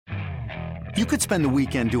You could spend the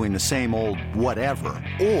weekend doing the same old whatever,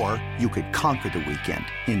 or you could conquer the weekend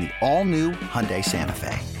in the all-new Hyundai Santa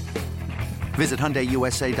Fe. Visit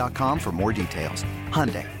HyundaiUSA.com for more details.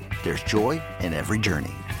 Hyundai, there's joy in every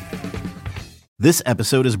journey. This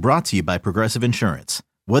episode is brought to you by Progressive Insurance.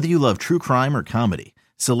 Whether you love true crime or comedy,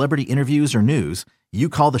 celebrity interviews or news, you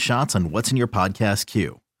call the shots on what's in your podcast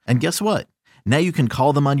queue. And guess what? Now you can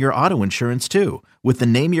call them on your auto insurance too with the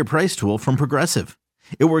Name Your Price tool from Progressive.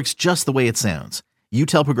 It works just the way it sounds. You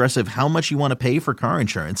tell Progressive how much you want to pay for car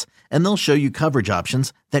insurance, and they'll show you coverage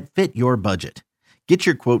options that fit your budget. Get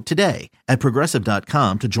your quote today at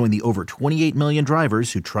Progressive.com to join the over 28 million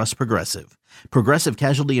drivers who trust Progressive. Progressive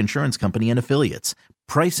Casualty Insurance Company and Affiliates.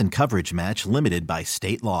 Price and coverage match limited by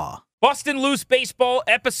state law. Bustin' Loose Baseball,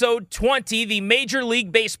 Episode 20. The Major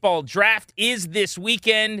League Baseball Draft is this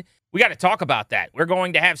weekend. We got to talk about that. We're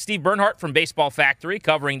going to have Steve Bernhardt from Baseball Factory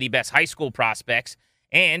covering the best high school prospects,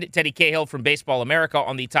 and Teddy Cahill from Baseball America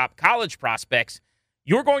on the top college prospects.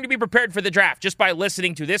 You're going to be prepared for the draft. Just by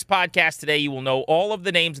listening to this podcast today, you will know all of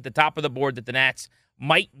the names at the top of the board that the Nats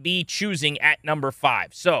might be choosing at number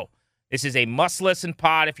 5. So this is a must-listen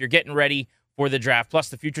pod if you're getting ready for the draft. Plus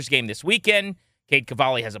the Futures game this weekend. Cade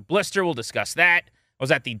Cavalli has a blister. We'll discuss that. I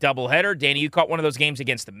was at the doubleheader. Danny, you caught one of those games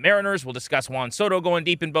against the Mariners. We'll discuss Juan Soto going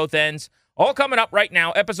deep in both ends. All coming up right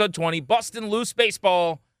now. Episode 20, Bustin' Loose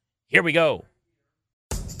Baseball. Here we go.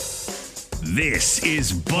 This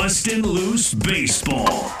is Bustin' Loose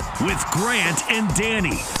Baseball with Grant and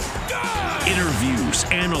Danny. Interviews,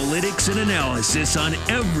 analytics, and analysis on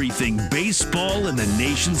everything baseball in the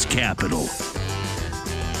nation's capital.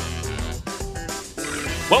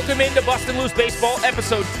 Welcome into Bustin' Loose Baseball,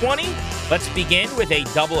 Episode 20. Let's begin with a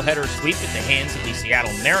doubleheader sweep at the hands of the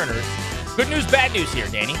Seattle Mariners. Good news, bad news here,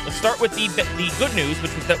 Danny. Let's start with the good news,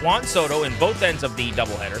 which was that Juan Soto in both ends of the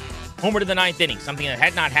doubleheader homer to the ninth inning, something that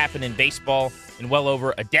had not happened in baseball in well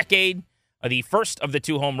over a decade. The first of the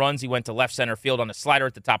 2 home runs, he went to left center field on a slider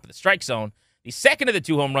at the top of the strike zone. The second of the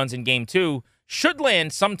 2 home runs in Game 2 should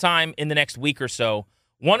land sometime in the next week or so.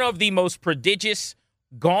 One of the most prodigious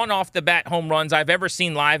gone-off-the-bat home runs I've ever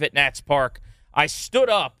seen live at Nats Park. I stood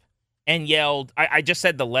up and yelled, I just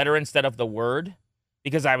said the letter instead of the word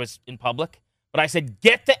because I was in public, but I said,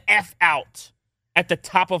 "Get the F out," at the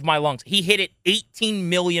top of my lungs. He hit it 18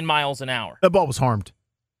 million miles an hour. That ball was harmed.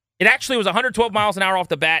 It actually was 112 miles an hour off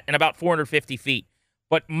the bat and about 450 feet.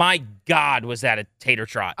 But my God, was that a tater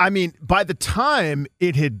trot. I mean, by the time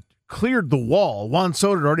it had cleared the wall, Juan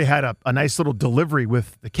Soto had already had a nice little delivery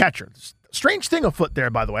with the catcher. Strange thing afoot there,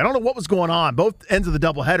 by the way. I don't know what was going on. Both ends of the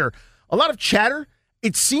doubleheader. A lot of chatter.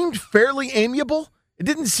 It seemed fairly amiable. It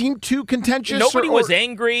didn't seem too contentious. Nobody was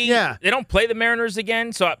angry. Yeah. They don't play the Mariners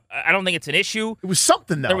again, so I don't think it's an issue. It was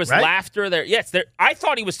something, though, There was right? laughter there. Yes, I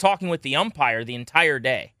thought he was talking with the umpire the entire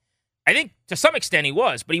day. I think to some extent he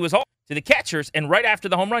was, but he was all to the catchers, and right after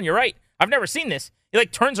the home run, you're right. I've never seen this. He,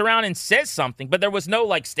 turns around and says something, but there was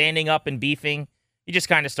no, standing up and beefing. He just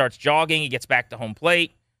kind of starts jogging. He gets back to home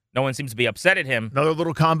plate. No one seems to be upset at him. Another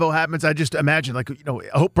little combo happens. I just imagine, I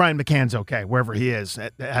hope Brian McCann's okay, wherever he is,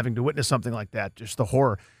 having to witness something like that, just the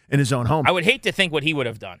horror in his own home. I would hate to think what he would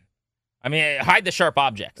have done. I mean, hide the sharp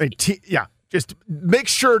objects. Just make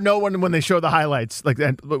sure no one, when they show the highlights,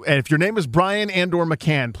 and if your name is Brian and or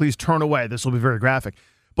McCann, please turn away. This will be very graphic.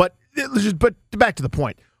 But back to the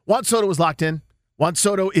point. Juan Soto was locked in. Juan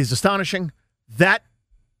Soto is astonishing. That,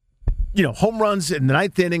 home runs in the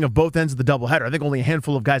ninth inning of both ends of the doubleheader. I think only a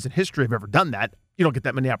handful of guys in history have ever done that. You don't get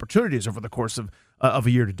that many opportunities over the course of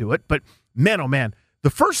a year to do it. But man, oh man, the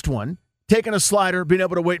first one, taking a slider, being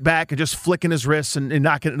able to wait back and just flicking his wrists and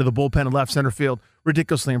knocking it into the bullpen in left center field,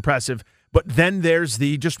 ridiculously impressive. But then there's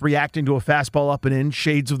the just reacting to a fastball up and in,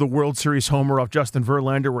 shades of the World Series homer off Justin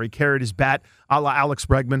Verlander where he carried his bat a la Alex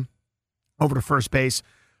Bregman over to first base.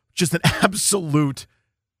 Just an absolute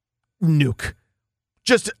nuke.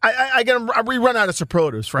 Just, we run out of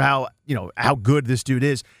superlatives for how good this dude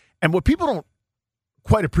is. And what people don't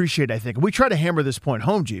quite appreciate, I think, and we try to hammer this point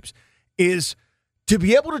home, Jeeps, is to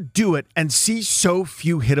be able to do it and see so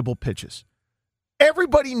few hittable pitches.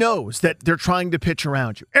 Everybody knows that they're trying to pitch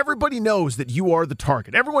around you. Everybody knows that you are the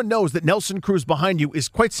target. Everyone knows that Nelson Cruz behind you is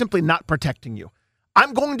quite simply not protecting you.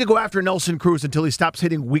 I'm going to go after Nelson Cruz until he stops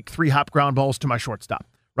hitting weak 3 hop ground balls to my shortstop,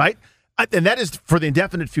 right? And that is for the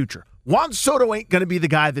indefinite future. Juan Soto ain't going to be the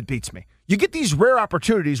guy that beats me. You get these rare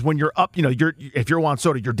opportunities when you're up, if you're Juan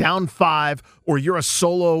Soto, you're down 5 or you're a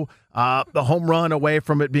solo the home run away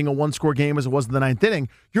from it being a 1-score game as it was in the ninth inning.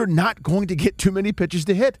 You're not going to get too many pitches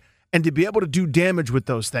to hit. And to be able to do damage with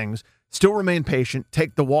those things, still remain patient,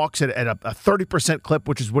 take the walks at a 30% clip,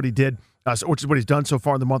 which is what he did, which is what he's done so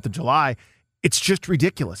far in the month of July. It's just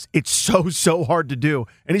ridiculous. It's so hard to do,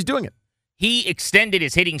 and he's doing it. He extended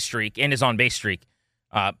his hitting streak and his on-base streak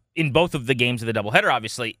in both of the games of the doubleheader,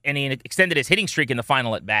 obviously, and he extended his hitting streak in the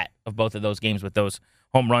final at-bat of both of those games with those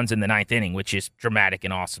home runs in the ninth inning, which is dramatic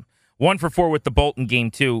and awesome. 1 for 4 with the Bolton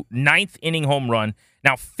game, too. Ninth inning home run.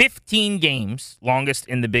 Now, 15 games, longest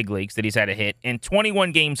in the big leagues that he's had a hit, and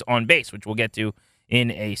 21 games on base, which we'll get to in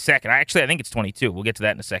a second. I think it's 22. We'll get to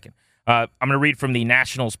that in a second. I'm going to read from the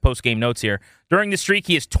Nationals post-game notes here. During the streak,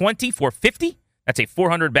 he is 20 for 50. That's a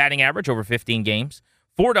 400 batting average over 15 games.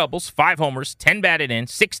 4 doubles, 5 homers, 10 batted in,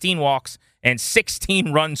 16 walks, and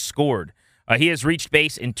 16 runs scored. He has reached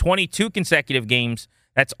base in 22 consecutive games.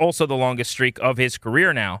 That's also the longest streak of his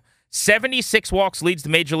career now. 76 walks leads the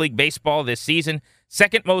Major League Baseball this season.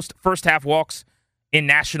 Second most first-half walks in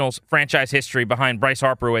Nationals franchise history behind Bryce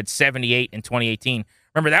Harper, who had 78 in 2018.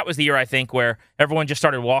 Remember, that was the year, I think, where everyone just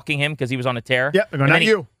started walking him because he was on a tear. Yep, not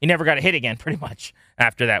you. He never got a hit again, pretty much,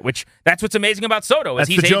 after that, that's what's amazing about Soto. That's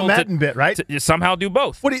he's the Joe able Madden bit, right? To somehow do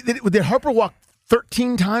both. Did Harper walk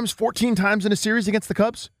 13 times, 14 times in a series against the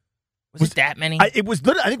Cubs? Was it that many? It was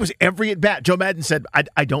literally, I think it was every at-bat. Joe Madden said,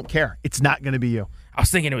 I don't care. It's not going to be you. I was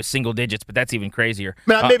thinking it was single digits, but that's even crazier.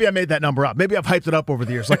 Maybe I made that number up. Maybe I've hyped it up over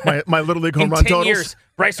the years, like my Little League home run totals. In 10 years,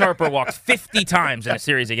 Bryce Harper walked 50 times in a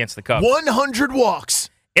series against the Cubs. 100 walks.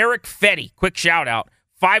 Eric Fetty, quick shout-out.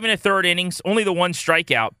 5 1/3 innings, only the 1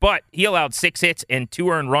 strikeout, but he allowed 6 hits and 2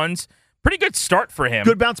 earned runs. Pretty good start for him.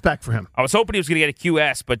 Good bounce back for him. I was hoping he was going to get a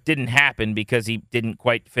QS, but didn't happen because he didn't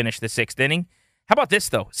quite finish the 6th inning. How about this,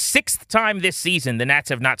 though? 6th time this season the Nats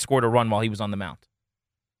have not scored a run while he was on the mound.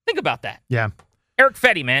 Think about that. Yeah. Eric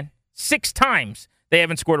Fetty, man. 6 times they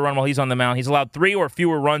haven't scored a run while he's on the mound. He's allowed 3 or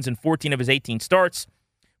fewer runs in 14 of his 18 starts.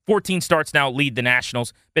 14 starts now lead the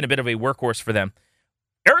Nationals. Been a bit of a workhorse for them.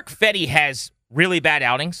 Eric Fetty has really bad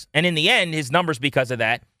outings, and in the end, his numbers because of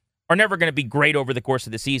that are never going to be great over the course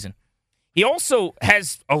of the season. He also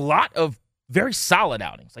has a lot of very solid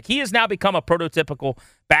outings. Like, he has now become a prototypical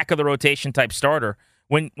back-of-the-rotation type starter.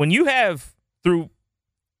 When you have, through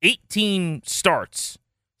 18 starts,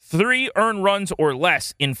 3 earned runs or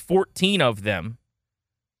less in 14 of them,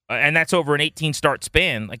 and that's over an 18-start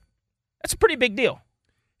span, like, that's a pretty big deal.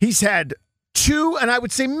 He's had 2, and I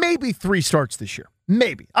would say maybe 3 starts this year.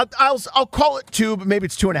 Maybe. I'll call it 2, but maybe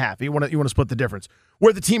it's 2.5. You want to split the difference,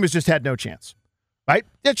 where the team has just had no chance, right?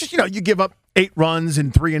 It's just, you give up 8 runs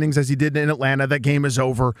in 3 innings as he did in Atlanta. That game is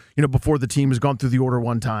over, before the team has gone through the order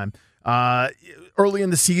one time. Early in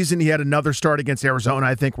the season, he had another start against Arizona,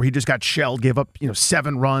 I think, where he just got shelled, gave up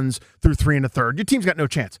 7 runs through 3 1/3. Your team's got no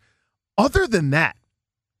chance. Other than that,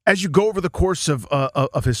 as you go over the course of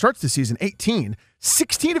his starts this season,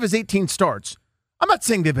 16 of his 18 starts, I'm not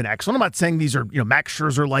saying they've been excellent. I'm not saying these are Max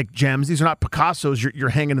Scherzer-like gems. These are not Picassos you're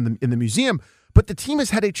hanging in the museum. But the team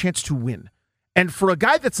has had a chance to win. And for a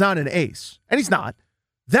guy that's not an ace, and he's not,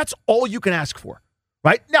 that's all you can ask for,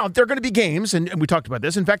 right? Now, there are going to be games, and we talked about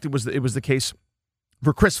this. In fact, it was the case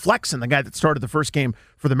for Chris Flexen, the guy that started the first game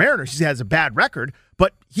for the Mariners. He has a bad record,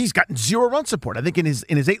 but he's gotten 0 run support. I think in his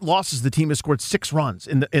 8 losses, the team has scored 6 runs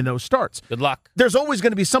in those starts. Good luck. There's always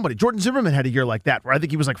going to be somebody. Jordan Zimmerman had a year like that, where I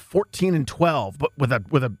think he was like 14-12, but with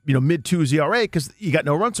a mid-2s ERA because he got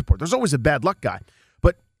no run support. There's always a bad luck guy.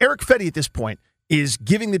 But Eric Fetty at this point is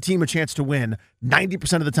giving the team a chance to win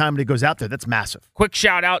 90% of the time when he goes out there. That's massive. Quick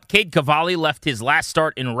shout out. Cade Cavalli left his last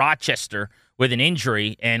start in Rochester with an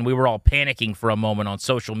injury, and we were all panicking for a moment on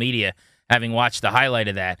social media, having watched the highlight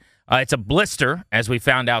of that. It's a blister, as we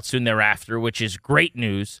found out soon thereafter, which is great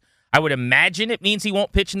news. I would imagine it means he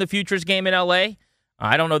won't pitch in the Futures game in L.A.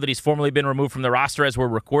 I don't know that he's formally been removed from the roster as we're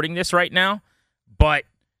recording this right now, but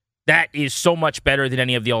that is so much better than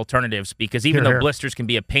any of the alternatives, because even though blisters can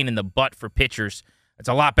be a pain in the butt for pitchers, it's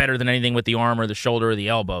a lot better than anything with the arm or the shoulder or the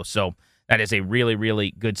elbow. So that is a really,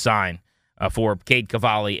 really good sign for Cade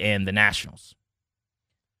Cavalli and the Nationals.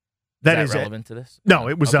 That is relevant to this? No,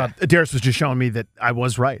 it was. Okay. Darius was just showing me that I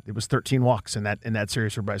was right. It was 13 walks in that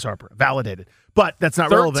series for Bryce Harper. Validated. But that's not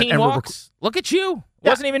 13 relevant. 13 walks? Look at you. It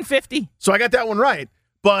wasn't even 50. So I got that one right.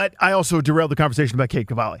 But I also derailed the conversation about Cade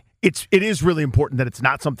Cavalli. It is really important that it's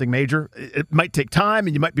not something major. It might take time,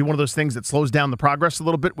 and you might be one of those things that slows down the progress a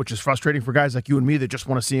little bit, which is frustrating for guys like you and me that just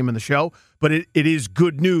want to see him in the show. But it is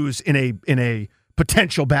good news in a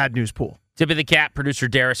potential bad news pool. Tip of the cap, producer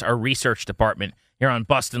Darius, our research department here on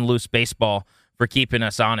Bustin' Loose Baseball, for keeping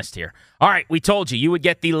us honest here. All right, we told you would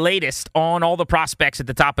get the latest on all the prospects at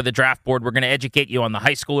the top of the draft board. We're going to educate you on the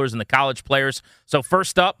high schoolers and the college players. So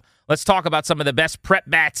first up, let's talk about some of the best prep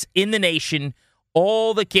bats in the nation.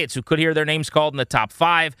 All the kids who could hear their names called in the top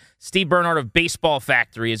 5. Steve Bernhardt of Baseball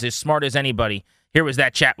Factory is as smart as anybody. Here was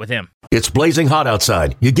that chat with him. It's blazing hot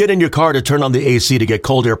outside. You get in your car to turn on the AC to get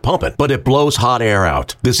cold air pumping, but it blows hot air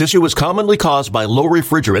out. This issue is commonly caused by low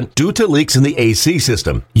refrigerant due to leaks in the AC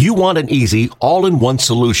system. You want an easy, all-in-one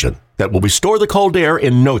solution that will restore the cold air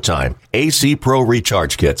in no time. AC Pro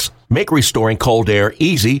Recharge Kits make restoring cold air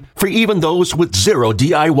easy for even those with zero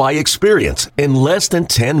DIY experience in less than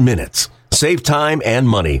 10 minutes. Save time and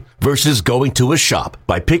money versus going to a shop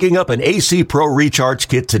by picking up an AC Pro Recharge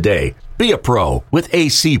Kit today. Be a pro with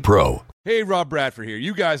AC Pro. Hey, Rob Bradford here.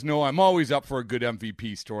 You guys know I'm always up for a good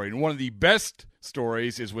MVP story, and one of the best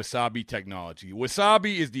stories is Wasabi Technology.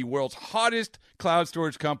 Wasabi is the world's hottest cloud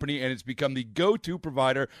storage company, and it's become the go-to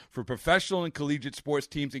provider for professional and collegiate sports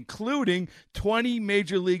teams, including 20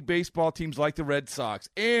 Major League Baseball teams like the Red Sox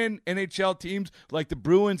and NHL teams like the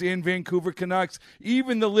Bruins and Vancouver Canucks.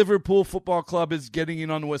 Even the Liverpool Football Club is getting in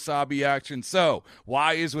on the Wasabi action. So,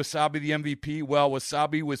 why is Wasabi the MVP? Well,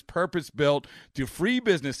 Wasabi was purpose-built to free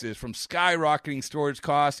businesses from skyrocketing storage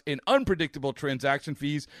costs and unpredictable transaction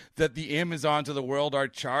fees that the Amazons of the world are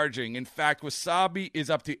charging. In fact, Wasabi is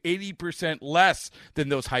up to 80% less than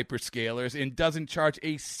those hyperscalers and doesn't charge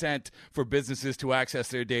a cent for businesses to access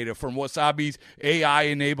their data. From Wasabi's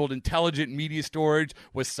AI-enabled intelligent media storage,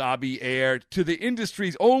 Wasabi Air, to the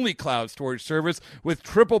industry's only cloud storage service with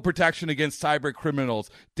triple protection against cyber criminals,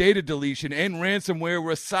 data deletion, and ransomware,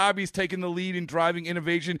 Wasabi's taken the lead in driving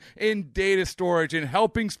innovation in data storage and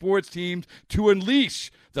helping sports teams to unleash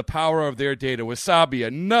the power of their data. Wasabi,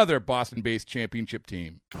 another Boston-based championship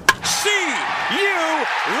team. See you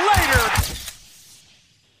later.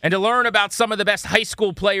 And to learn about some of the best high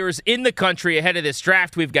school players in the country ahead of this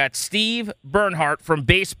draft, we've got Steve Bernhardt from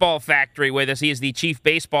Baseball Factory with us. He is the chief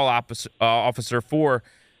baseball officer for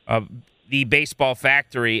the Baseball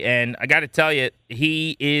Factory. And I got to tell you,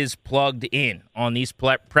 he is plugged in on these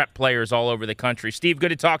prep players all over the country. Steve, good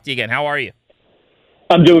to talk to you again. How are you?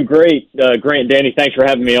 I'm doing great. Grant and Danny, thanks for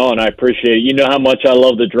having me on. I appreciate it. You know how much I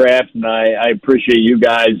love the draft, and I appreciate you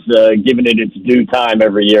guys giving it its due time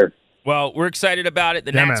every year. Well, we're excited about it.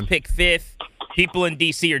 The Nats pick 5th. People in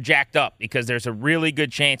D.C. are jacked up because there's a really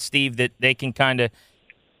good chance, Steve, that they can kind of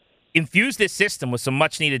infuse this system with some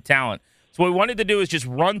much-needed talent. So what we wanted to do is just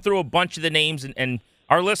run through a bunch of the names, and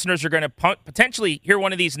our listeners are going to potentially hear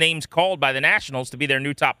one of these names called by the Nationals to be their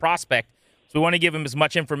new top prospect. So we want to give them as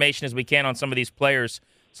much information as we can on some of these players.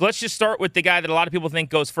 So let's just start with the guy that a lot of people think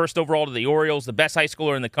goes first overall to the Orioles, the best high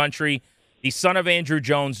schooler in the country, the son of Andrew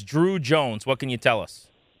Jones, Drew Jones. What can you tell us?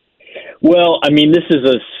 Well, I mean, this is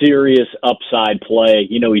a serious upside play.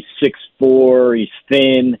 You know, he's 6'4", he's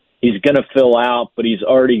thin, he's going to fill out, but he's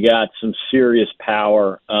already got some serious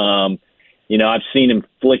power. You know, I've seen him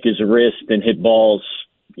flick his wrist and hit balls,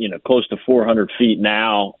 you know, close to 400 feet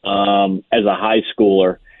now as a high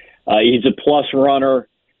schooler. He's a plus runner.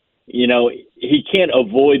 You know, he can't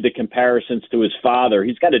avoid the comparisons to his father.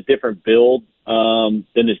 He's got a different build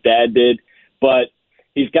than his dad did, but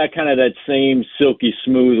he's got kind of that same silky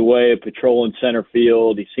smooth way of patrolling center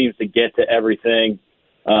field. He seems to get to everything.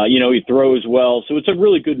 You know, he throws well. So it's a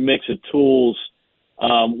really good mix of tools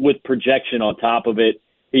with projection on top of it.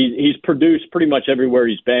 He's produced pretty much everywhere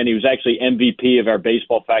he's been. He was actually MVP of our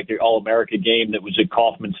Baseball Factory All-America game that was at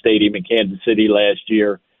Kauffman Stadium in Kansas City last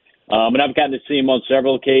year. And I've gotten to see him on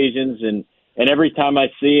several occasions, and every time I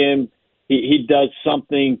see him, he does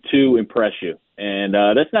something to impress you. And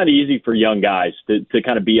that's not easy for young guys to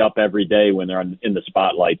kind of be up every day when they're in the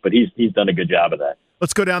spotlight, but he's done a good job of that.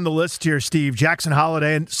 Let's go down the list here, Steve. Jackson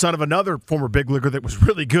Holliday, and son of another former big leaguer that was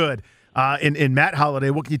really good in Matt Holliday.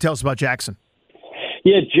 What can you tell us about Jackson?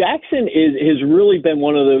 Yeah, Jackson has really been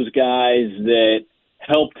one of those guys that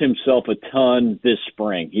helped himself a ton this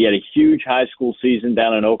spring. He had a huge high school season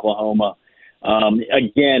down in Oklahoma.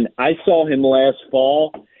 Again, I saw him last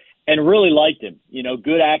fall and really liked him. You know,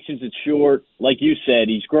 good actions at short. Like you said,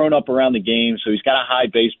 he's grown up around the game, so he's got a high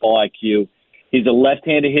baseball IQ. He's a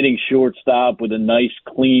left-handed hitting shortstop with a nice,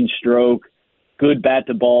 clean stroke, good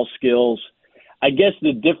bat-to-ball skills. I guess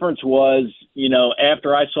the difference was, you know,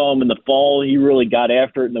 after I saw him in the fall, he really got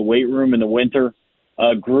after it in the weight room in the winter.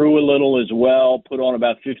 Grew a little as well, put on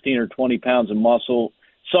about 15 or 20 pounds of muscle.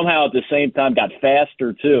 Somehow at the same time got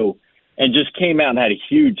faster too, and just came out and had a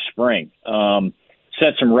huge spring.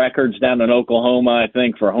 Set some records down in Oklahoma, I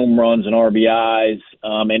think, for home runs and RBIs.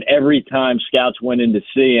 And every time scouts went in to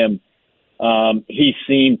see him, he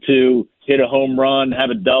seemed to hit a home run, have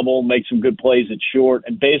a double, make some good plays at short,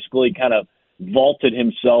 and basically kind of vaulted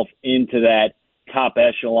himself into that top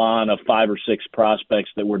echelon of 5 or 6 prospects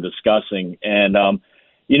that we're discussing. And,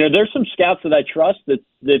 you know, there's some scouts that I trust that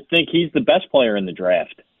think he's the best player in the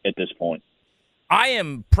draft at this point. I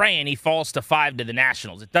am praying he falls to 5 to the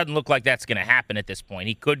Nationals. It doesn't look like that's going to happen at this point.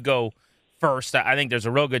 He could go first. I think there's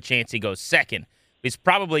a real good chance he goes second. He's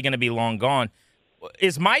probably going to be long gone.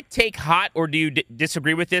 Is my take hot, or do you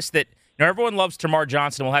disagree with this? That everyone loves Termarr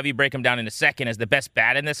Johnson. We'll have you break him down in a second as the best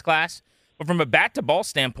bat in this class. But from a bat-to-ball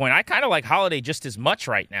standpoint, I kind of like Holiday just as much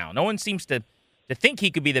right now. No one seems to think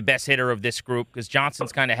he could be the best hitter of this group because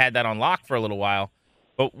Johnson's kind of had that on lock for a little while.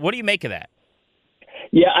 But what do you make of that?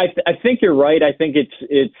 Yeah, I think you're right. I think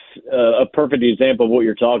it's a perfect example of what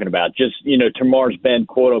you're talking about. Just, Termarr's been,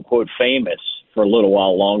 quote-unquote, famous for a little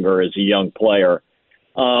while longer as a young player.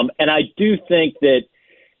 And I do think that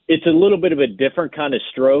it's a little bit of a different kind of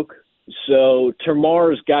stroke. So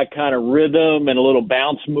Termarr's got kind of rhythm and a little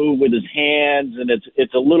bounce move with his hands, and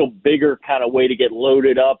it's a little bigger kind of way to get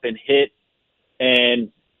loaded up and hit.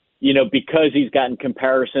 And because he's gotten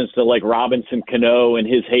comparisons to like Robinson Cano in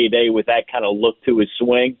his heyday with that kind of look to his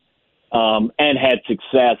swing, and had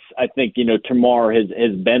success, I think, Termarr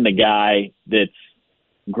has been the guy that's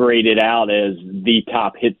graded out as the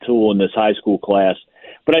top hit tool in this high school class.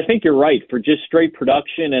 But I think you're right. For just straight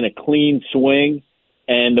production and a clean swing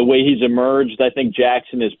and the way he's emerged, I think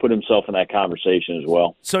Jackson has put himself in that conversation as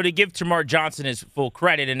well. So to give Termarr Johnson his full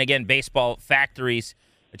credit, and again, Baseball Factory's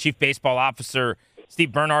Chief Baseball Officer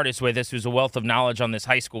Steve Bernhardt is with us, who's a wealth of knowledge on this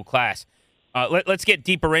high school class. Let's get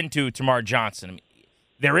deeper into Termarr Johnson. I mean,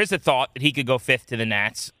 there is a thought that he could go 5th to the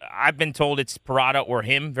Nats. I've been told it's Parada or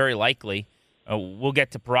him, very likely. We'll get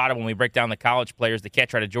to Parada when we break down the college players, the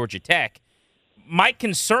catcher out of Georgia Tech. My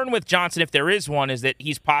concern with Johnson, if there is one, is that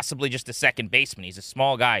he's possibly just a second baseman. He's a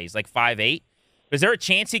small guy. He's like 5'8". Is there a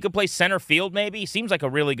chance he could play center field maybe? He seems like a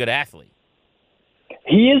really good athlete.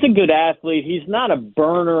 He is a good athlete. He's not a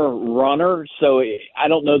burner runner, so I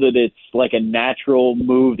don't know that it's like a natural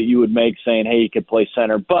move that you would make saying, hey, he could play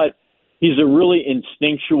center. But he's a really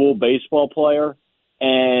instinctual baseball player.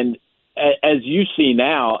 And as you see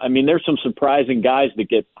now, I mean, there's some surprising guys that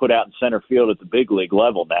get put out in center field at the big league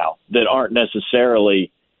level now that aren't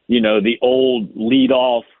necessarily, the old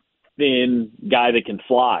leadoff thin guy that can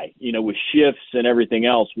fly. With shifts and everything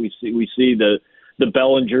else, we see the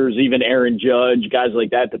Bellingers, even Aaron Judge, guys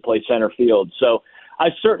like that play center field. So I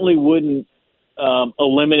certainly wouldn't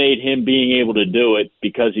eliminate him being able to do it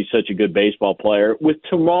because he's such a good baseball player. With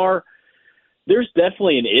Termarr, there's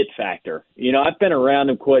definitely an it factor. I've been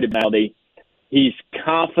around him quite a bit. He's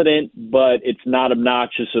confident, but it's not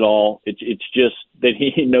obnoxious at all. It's just that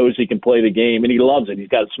he knows he can play the game, and he loves it. He's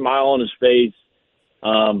got a smile on his face.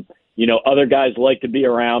 Other guys like to be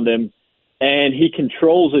around him. And he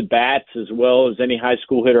controls at bats as well as any high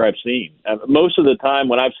school hitter I've seen. Most of the time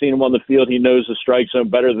when I've seen him on the field, he knows the strike zone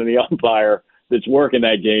better than the umpire that's working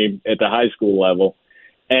that game at the high school level.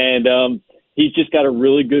 And he's just got a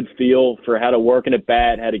really good feel for how to work in a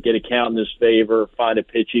bat, how to get a count in his favor, find a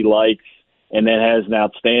pitch he likes, and then has an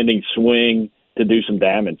outstanding swing to do some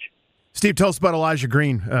damage. Steve, tell us about Elijah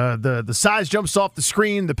Green. The size jumps off the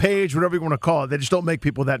screen, the page, whatever you want to call it. They just don't make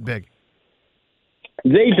people that big.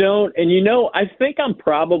 They don't. And, I think I'm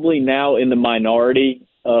probably now in the minority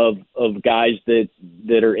of guys that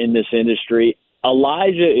are in this industry.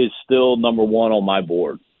 Elijah is still number one on my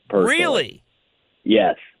board, personally. Really?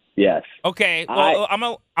 Yes. Okay. Well, I'm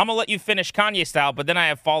gonna let you finish Kanye style, but then I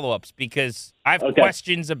have follow-ups because I have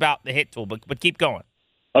questions about the hit tool, but keep going.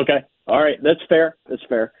 Okay. All right. That's fair.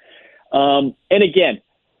 And again,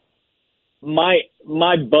 my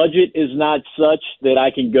budget is not such that I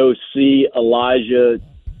can go see Elijah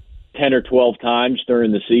 10 or 12 times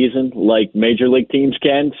during the season like major league teams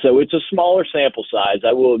can. So it's a smaller sample size.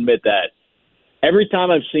 I will admit that. Every time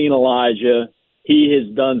I've seen Elijah, he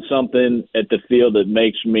has done something at the field that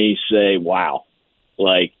makes me say, wow,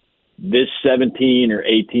 like this 17 or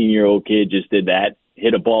 18-year-old kid just did that,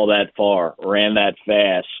 hit a ball that far, ran that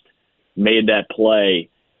fast, made that play.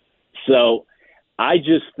 So I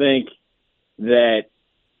just think that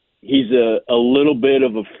he's a little bit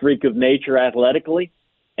of a freak of nature athletically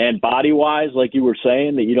and body-wise, like you were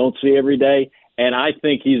saying, that you don't see every day. And I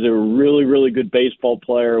think he's a really, really good baseball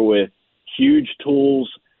player with huge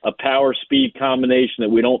tools, a power-speed combination that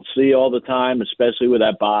we don't see all the time, especially with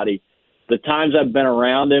that body. The times I've been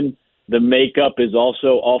around him, the makeup is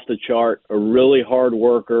also off the chart, a really hard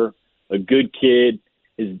worker, a good kid.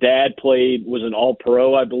 His dad was an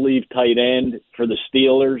all-pro, I believe, tight end for the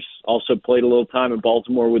Steelers, also played a little time in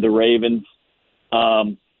Baltimore with the Ravens.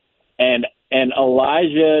 And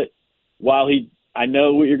Elijah, while I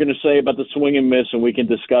know what you're going to say about the swing and miss, and we can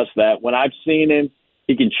discuss that. When I've seen him,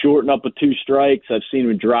 he can shorten up with 2 strikes. I've seen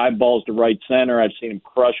him drive balls to right center. I've seen him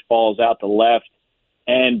crush balls out to left.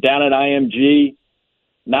 And down at IMG,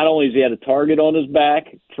 not only has he had a target on his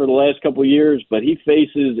back for the last couple of years, but he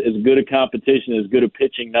faces as good a competition, as good a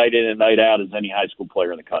pitching night in and night out as any high school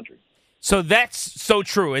player in the country. So that's so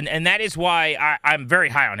true, and that is why I'm very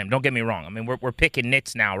high on him. Don't get me wrong. I mean, we're picking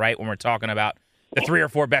nits now, right, when we're talking about the 3 or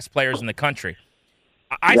 4 best players in the country.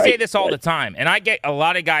 I say this all the time, and I get a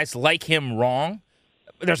lot of guys like him wrong.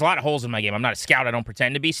 There's a lot of holes in my game. I'm not a scout. I don't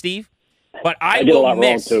pretend to be, Steve. But I get will a lot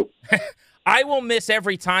miss. wrong, too. I will miss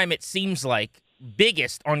every time it seems like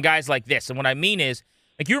biggest on guys like this. And what I mean is,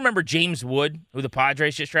 like, you remember James Wood, who the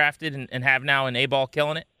Padres just drafted and have now in A-ball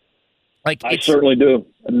killing it? Like, I certainly do.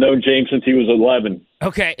 I've known James since he was 11.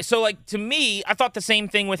 Okay, so, like, to me, I thought the same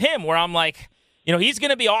thing with him, where I'm like, you know, he's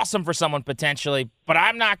going to be awesome for someone potentially, but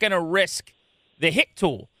I'm not going to risk the hit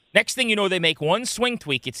tool. Next thing you know, they make one swing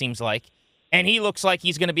tweak, it seems like, and he looks like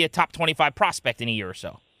he's going to be a top 25 prospect in a year or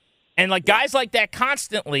so. And, like, guys like that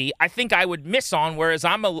constantly, I think I would miss on, whereas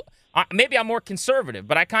maybe I'm more conservative,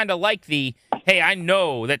 but I kind of like hey, I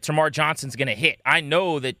know that Tamar Johnson's going to hit. I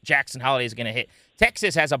know that Jackson Holliday is going to hit.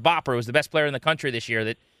 Texas has a bopper who's the best player in the country this year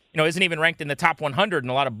that, you know, isn't even ranked in the top 100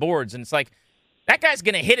 in a lot of boards. And it's like, that guy's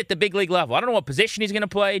going to hit at the big league level. I don't know what position he's going to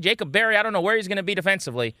play. Jacob Berry, I don't know where he's going to be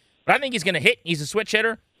defensively, but I think he's going to hit. He's a switch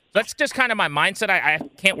hitter. So that's just kind of my mindset I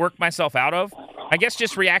can't work myself out of. I guess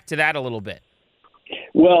just react to that a little bit.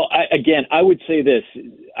 Well, I would say this.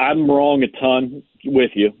 I'm wrong a ton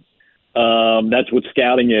with you. That's what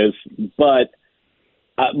scouting is. But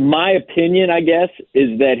my opinion, I guess,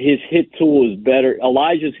 is that his hit tool is better.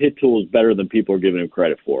 Elijah's hit tool is better than people are giving him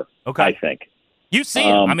credit for, okay. I think. You see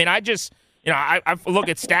him. I mean, I look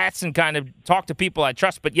at stats and kind of talk to people I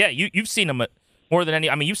trust. But, yeah, you've seen him more than any.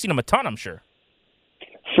 I mean, you've seen him a ton, I'm sure.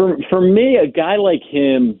 For me, a guy like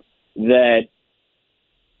him that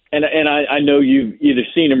 – and I know you've either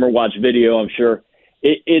seen him or watched video, I'm sure.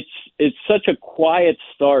 It's such a quiet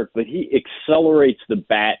start, but he accelerates the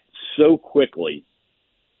bat so quickly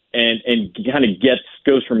and kind of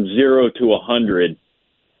goes from 0 to 100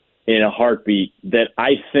 in a heartbeat that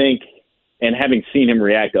I think, and having seen him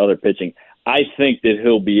react to other pitching, I think that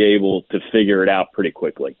he'll be able to figure it out pretty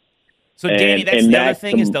quickly. So, Danny, that's the other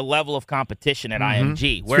thing is the level of competition at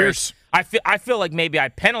IMG. Whereas I feel like maybe I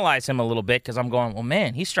penalize him a little bit because I'm going, well,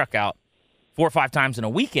 man, he struck out 4 or 5 times in a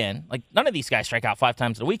weekend. Like, none of these guys strike out 5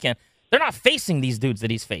 times in a weekend. They're not facing these dudes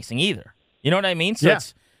that he's facing either. You know what I mean? So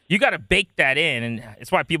you got to bake that in, and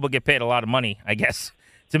it's why people get paid a lot of money, I guess,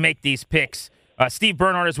 to make these picks. Steve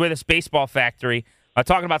Bernhardt is with us, Baseball Factory,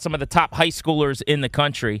 talking about some of the top high schoolers in the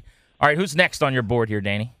country. All right, who's next on your board here,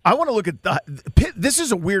 Danny? I want to look at this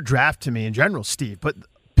is a weird draft to me in general, Steve, but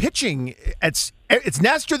pitching, it's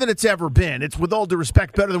nastier than it's ever been. It's, with all due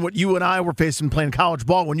respect, better than what you and I were facing playing college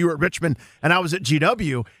ball when you were at Richmond and I was at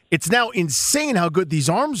GW. It's now insane how good these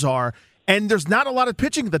arms are, and there's not a lot of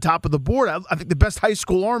pitching at the top of the board. I think the best high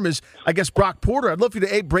school arm is, I guess, Brock Porter. I'd love for you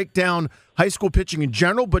to, break down high school pitching in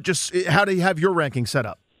general, but just how do you have your ranking set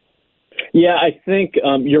up? Yeah, I think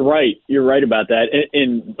you're right. You're right about that.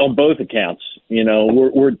 And on both accounts, you know,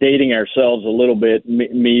 we're dating ourselves a little bit,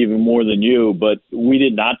 me even more than you, but we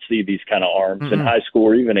did not see these kind of arms in high school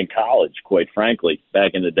or even in college, quite frankly,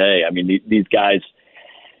 back in the day. I mean, these guys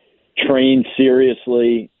train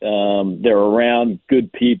seriously. They're around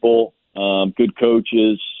good people, good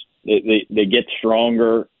coaches. They get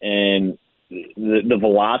stronger, and the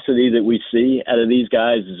velocity that we see out of these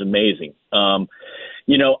guys is amazing.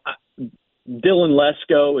 You know, Dylan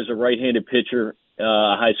Lesko is a right-handed pitcher,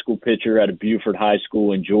 a high school pitcher out of Buford High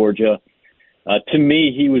School in Georgia. To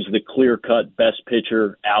me, he was the clear-cut best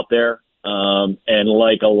pitcher out there. And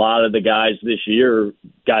like a lot of the guys this year,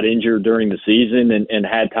 got injured during the season and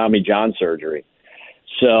had Tommy John surgery.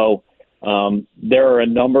 So there are a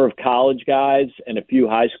number of college guys and a few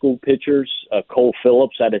high school pitchers. Cole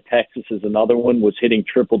Phillips out of Texas is another one, was hitting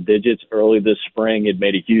triple digits early this spring. Had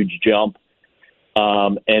made a huge jump.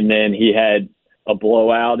 And then he had a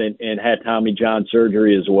blowout and had Tommy John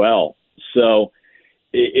surgery as well. So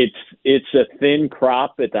it's a thin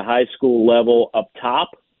crop at the high school level up top.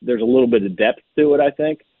 There's a little bit of depth to it, I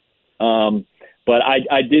think. But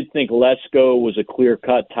I did think Lesko was a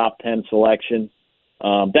clear-cut top 10 selection.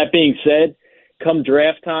 That being said, come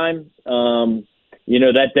draft time, you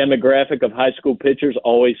know, that demographic of high school pitchers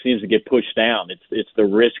always seems to get pushed down. It's the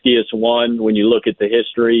riskiest one when you look at the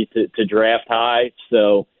history to draft high.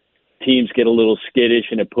 So teams get a little skittish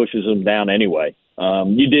and it pushes them down anyway.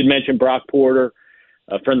 You did mention Brock Porter.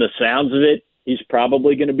 From the sounds of it, he's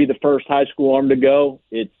probably going to be the first high school arm to go.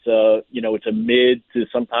 It's it's a mid to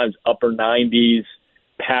sometimes upper 90s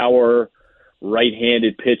power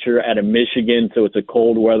right-handed pitcher out of Michigan, so it's a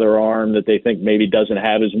cold weather arm that they think maybe doesn't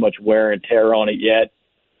have as much wear and tear on it yet.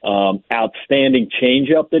 outstanding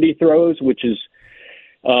changeup that he throws, which is,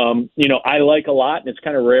 I like a lot. And it's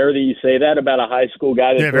kind of rare that you say that about a high school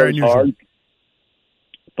guy that throws hard.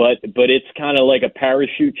 But it's kind of like a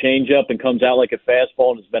parachute changeup and comes out like a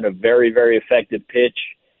fastball, and it's been a very, very effective pitch.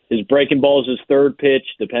 His breaking ball is his third pitch,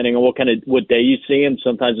 depending on what day you see him.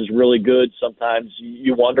 Sometimes it's really good. Sometimes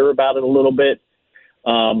you wonder about it a little bit.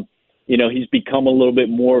 He's become a little bit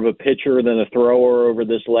more of a pitcher than a thrower over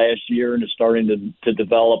this last year, and is starting to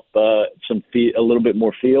develop a little bit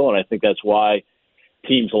more feel. And I think that's why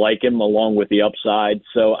teams like him, along with the upside.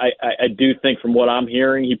 So I do think, from what I'm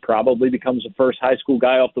hearing, he probably becomes the first high school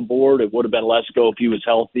guy off the board. It would have been Lesko if he was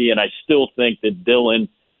healthy, and I still think that Dylan,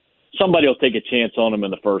 somebody will take a chance on him in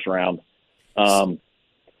the first round. I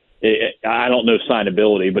don't know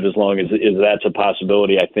signability, but as long as that's a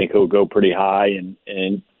possibility, I think he'll go pretty high.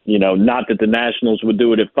 And not that the Nationals would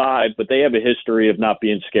do it at 5, but they have a history of not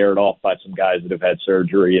being scared off by some guys that have had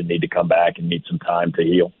surgery and need to come back and need some time to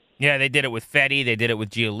heal. Yeah, they did it with Fetty. They did it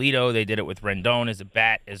with Giolito. They did it with Rendon as a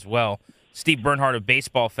bat as well. Steve Bernhardt of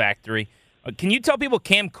Baseball Factory. Can you tell people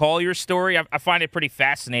Cam Collier's story? I find it pretty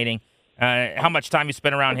fascinating how much time you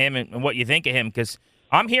spent around him and what you think of him, because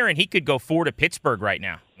I'm hearing he could go 4 to Pittsburgh right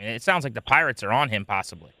now. I mean, it sounds like the Pirates are on him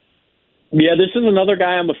possibly. Yeah, this is another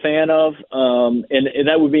guy I'm a fan of, and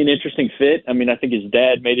that would be an interesting fit. I mean, I think his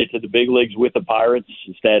dad made it to the big leagues with the Pirates.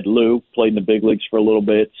 His dad, Lou, played in the big leagues for a little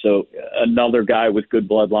bit, so another guy with good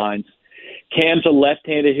bloodlines. Cam's a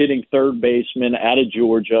left-handed hitting third baseman out of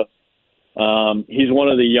Georgia. He's one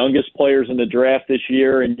of the youngest players in the draft this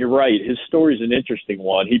year, and you're right, his story's an interesting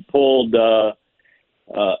one. He pulled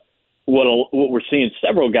what we're seeing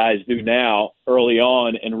several guys do now early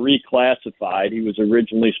on and reclassified. He was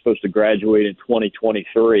originally supposed to graduate in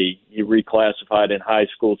 2023. He reclassified in high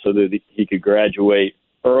school so that he could graduate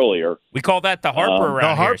earlier. We call that the Harper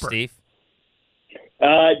around here, Steve.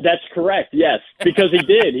 That's correct, yes, because he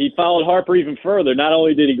did. He followed Harper even further. Not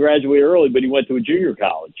only did he graduate early, but he went to a junior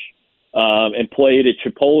college and played at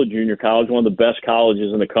Chipola Junior College, one of the best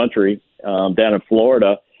colleges in the country down in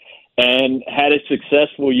Florida, and had a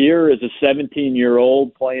successful year as a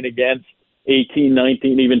 17-year-old playing against 18,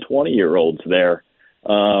 19, even 20-year-olds there.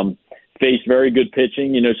 Faced very good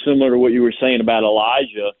pitching, similar to what you were saying about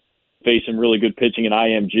Elijah, facing really good pitching in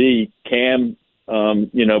IMG. Cam,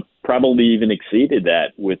 probably even exceeded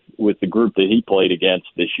that with the group that he played against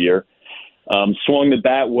this year. Swung the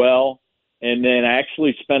bat well, and then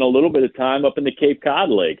actually spent a little bit of time up in the Cape Cod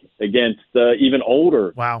League against even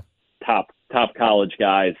older top college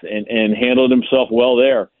guys and handled himself well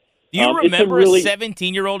there. Do you remember a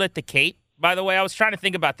 17-year-old at the Cape, by the way? I was trying to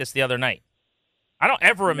think about this the other night. I don't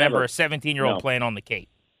ever remember a 17-year-old playing on the Cape.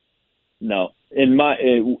 No.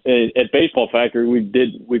 At Baseball Factory,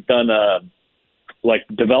 we've done like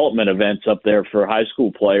development events up there for high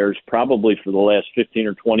school players probably for the last 15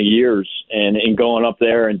 or 20 years. And in going up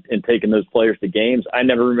there and taking those players to games, I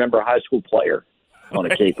never remember a high school player on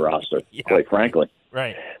a Cape roster, quite frankly.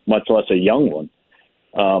 Right. Much less a young one.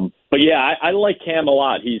 But yeah, I like Cam a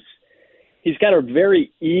lot. He's got a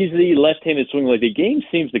very easy left-handed swing. Like, the game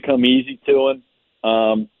seems to come easy to him.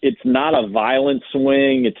 It's not a violent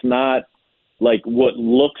swing. It's not like what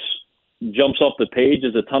jumps off the page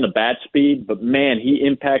as a ton of bat speed, but man, he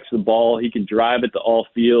impacts the ball. He can drive it to all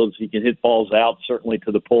fields. He can hit balls out, certainly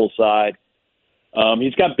to the pull side.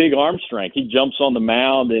 He's got big arm strength. He jumps on the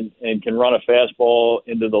mound and can run a fastball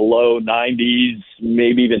into the low 90s,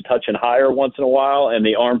 maybe even touching higher once in a while, and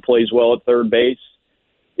the arm plays well at third base.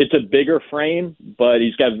 It's a bigger frame, but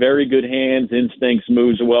he's got very good hands, instincts,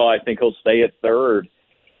 moves well. I think he'll stay at third.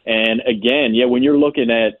 And again, when you're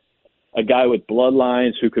looking at a guy with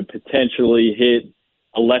bloodlines who could potentially hit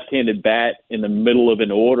a left-handed bat in the middle of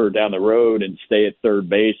an order down the road and stay at third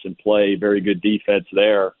base and play very good defense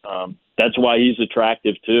there, that's why he's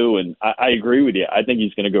attractive too, and I agree with you. I think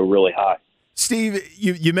he's going to go really high. Steve,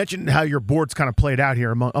 you mentioned how your board's kind of played out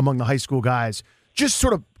here among the high school guys. Just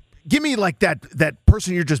sort of give me like that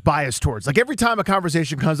person you're just biased towards. Like, every time a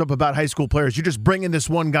conversation comes up about high school players, you just bring in this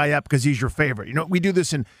one guy up because he's your favorite. We do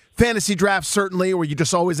this in fantasy drafts, certainly, where you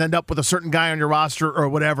just always end up with a certain guy on your roster or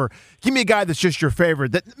whatever. Give me a guy that's just your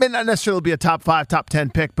favorite. That may not necessarily be a top 5, top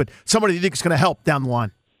 10 pick, but somebody you think is going to help down the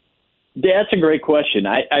line. Yeah, that's a great question.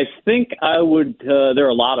 I think I would. There are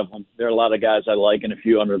a lot of them. There are a lot of guys I like and a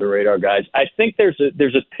few under the radar guys. I think there's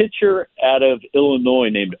a pitcher out of Illinois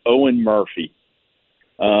named Owen Murphy.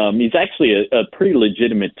 He's actually a pretty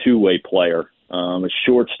legitimate two-way player. A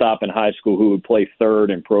shortstop in high school who would play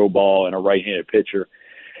third in pro ball, and a right-handed pitcher.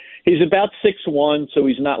 He's about 6'1", so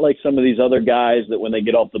he's not like some of these other guys that when they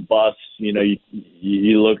get off the bus, you're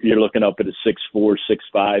looking up at a 6'4",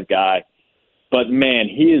 6'5" guy. But, man,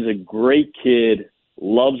 he is a great kid,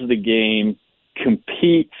 loves the game,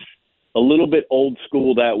 competes, a little bit old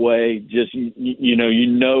school that way. Just, you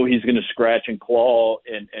know he's going to scratch and claw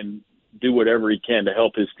and do whatever he can to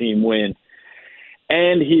help his team win.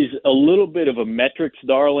 And he's a little bit of a metrics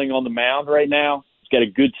darling on the mound right now. He's got a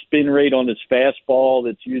good spin rate on his fastball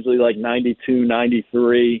that's usually like 92,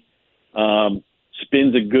 93.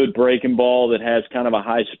 Spins a good breaking ball that has kind of a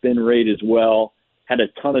high spin rate as well. Had a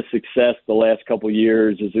ton of success the last couple of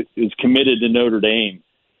years. Is committed to Notre Dame.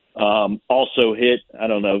 Also hit,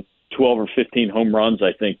 12 or 15 home runs,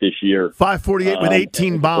 I think, this year. 548 with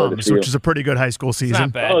 18 bombs, which is a pretty good high school season.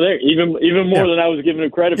 Not bad. Oh, there even more than I was giving him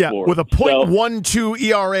credit for. With a .12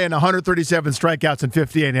 ERA and 137 strikeouts in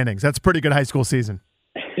 58 innings. That's a pretty good high school season.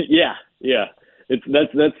 Yeah.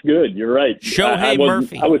 That's good. You're right. Shohei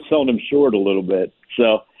Murphy. I was selling him short a little bit.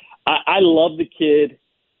 So I love the kid.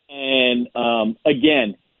 And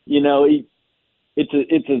again, it's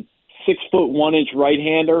a 6'1"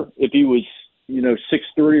 right-hander. If he was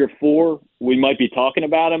 6'3" or 4, we might be talking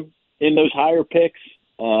about him in those higher picks.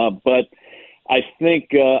 But I think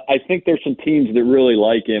there's some teams that really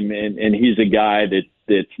like him, and he's a guy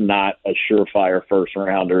that's not a surefire first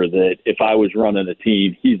rounder. That if I was running a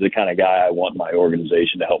team, he's the kind of guy I want my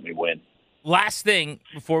organization to help me win. Last thing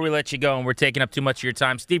before we let you go, and we're taking up too much of your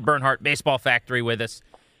time, Steve Bernhardt, Baseball Factory, with us.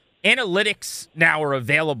 Analytics now are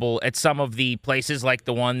available at some of the places like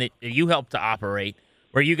the one that you help to operate,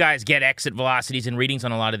 where you guys get exit velocities and readings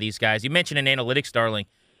on a lot of these guys. You mentioned an analytics darling.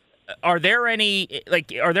 Are there any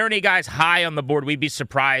guys high on the board we'd be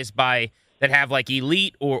surprised by that have like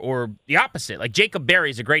elite or the opposite? Like Jacob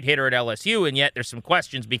Berry's a great hitter at LSU, and yet there's some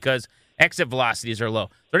questions because exit velocities are low. Is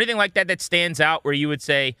there anything like that stands out where you would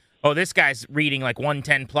say, oh, this guy's reading like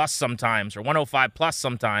 110 plus sometimes or 105 plus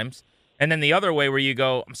sometimes? And then the other way where you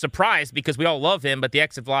go, I'm surprised because we all love him, but the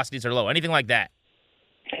exit velocities are low. Anything like that?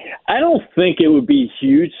 I don't think it would be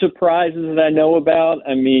huge surprises that I know about.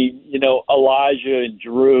 I mean, Elijah and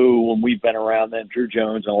Drew, when we've been around them, Drew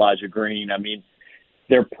Jones and Elijah Green, I mean,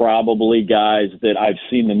 they're probably guys that I've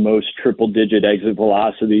seen the most triple-digit exit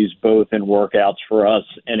velocities, both in workouts for us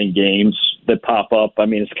and in games that pop up. I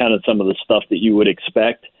mean, it's kind of some of the stuff that you would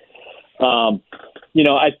expect.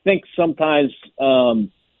 I think sometimes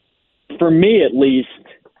for me at least,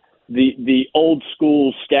 the old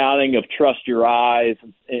school scouting of trust your eyes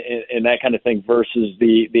and that kind of thing versus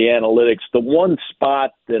the analytics. The one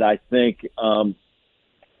spot that I think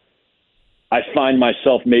I find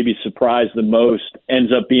myself maybe surprised the most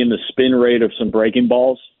ends up being the spin rate of some breaking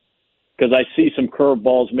balls. Because I see some curve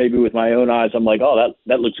balls maybe with my own eyes. I'm like, oh,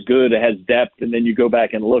 that looks good. It has depth. And then you go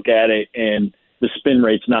back and look at it, and the spin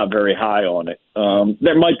rate's not very high on it.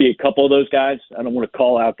 There might be a couple of those guys. I don't want to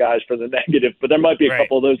call out guys for the negative, but there might be a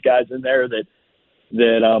couple of those guys in there that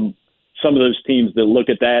some of those teams that look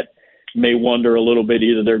at that may wonder a little bit.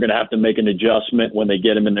 Either they're going to have to make an adjustment when they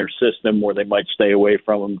get them in their system, or they might stay away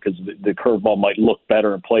from them because the curveball might look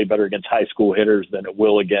better and play better against high school hitters than it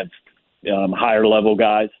will against higher level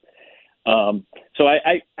guys. So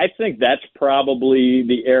I think that's probably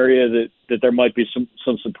the area that there might be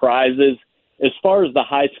some surprises. As far as the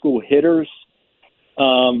high school hitters,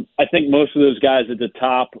 I think most of those guys at the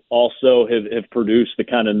top also have produced the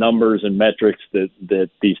kind of numbers and metrics that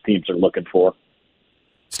these teams are looking for.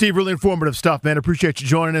 Steve, really informative stuff, man. Appreciate you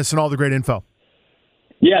joining us and all the great info.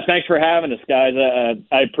 Yeah, thanks for having us, guys.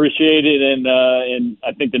 I appreciate it, and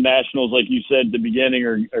I think the Nationals, like you said at the beginning,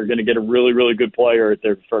 are going to get a really, really good player at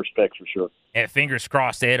their first pick for sure. Yeah, fingers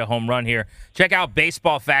crossed they hit a home run here. Check out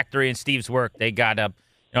Baseball Factory and Steve's work. They got a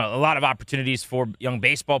lot of opportunities for young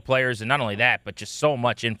baseball players, and not only that, but just so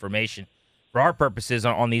much information for our purposes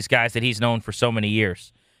on these guys that he's known for so many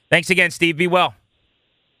years. Thanks again, Steve. Be well.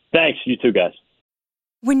 Thanks. You too, guys.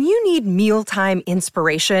 When you need mealtime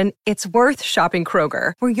inspiration, it's worth shopping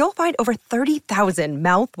Kroger, where you'll find over 30,000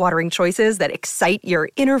 mouth-watering choices that excite your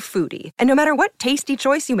inner foodie. And no matter what tasty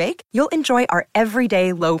choice you make, you'll enjoy our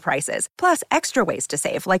everyday low prices, plus extra ways to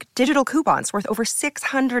save, like digital coupons worth over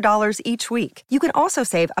 $600 each week. You can also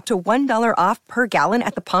save up to $1 off per gallon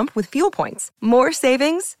at the pump with fuel points. More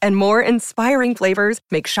savings and more inspiring flavors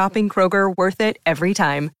make shopping Kroger worth it every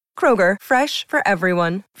time. Kroger, fresh for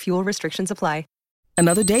everyone. Fuel restrictions apply.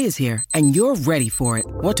 Another day is here, and you're ready for it.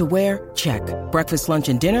 What to wear? Check. Breakfast, lunch,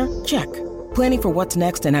 and dinner? Check. Planning for what's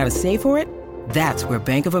next and how to save for it? That's where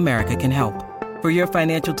Bank of America can help. For your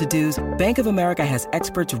financial to-dos, Bank of America has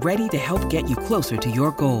experts ready to help get you closer to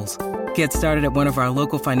your goals. Get started at one of our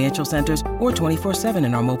local financial centers or 24/7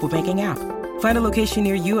 in our mobile banking app. Find a location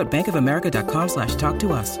near you at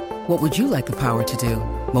bankofamerica.com/talktous. What would you like the power to do?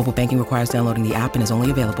 Mobile banking requires downloading the app and is only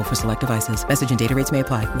available for select devices. Message and data rates may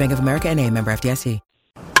apply. Bank of America N.A., member FDIC.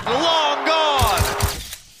 Long gone!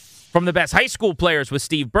 From the best high school players with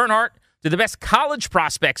Steve Bernhardt to the best college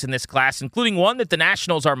prospects in this class, including one that the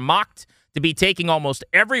Nationals are mocked to be taking almost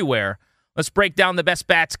everywhere. Let's break down the best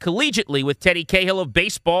bats collegiately with Teddy Cahill of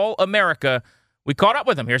Baseball America. We caught up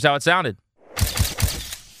with him. Here's how it sounded.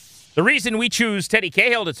 The reason we choose Teddy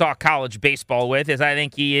Cahill to talk college baseball with is I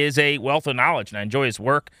think he is a wealth of knowledge, and I enjoy his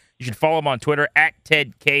work. You should follow him on Twitter,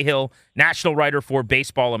 @Ted Cahill, national writer for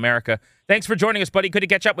Baseball America. Thanks for joining us, buddy. Good to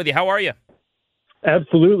catch up with you. How are you?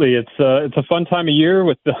 Absolutely. It's a fun time of year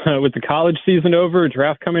with the college season over,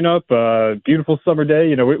 draft coming up, beautiful summer day.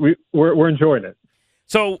 You know, we're enjoying it.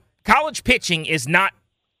 So college pitching is not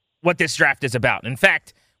what this draft is about. In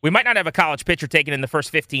fact, we might not have a college pitcher taken in the first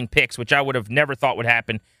 15 picks, which I would have never thought would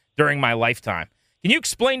happen during my lifetime. Can you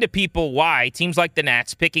explain to people why teams like the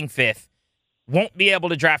Nats picking 5th won't be able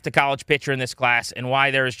to draft a college pitcher in this class and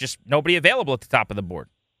why there is just nobody available at the top of the board?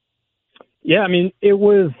 Yeah, I mean, it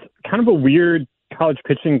was kind of a weird college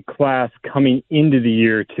pitching class coming into the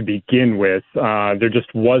year to begin with. There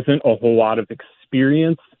just wasn't a whole lot of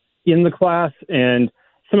experience in the class, and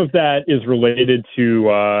some of that is related to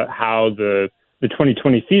how the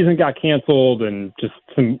 2020 season got canceled and just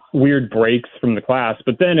some weird breaks from the class.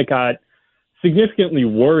 But then it got significantly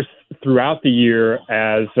worse throughout the year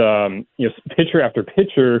as pitcher after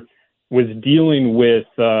pitcher was dealing with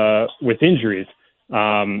injuries.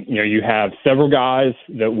 You have several guys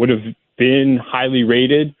that would have been highly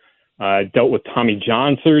rated, dealt with Tommy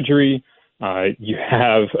John surgery. You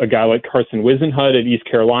have a guy like Carson Whisenhunt at East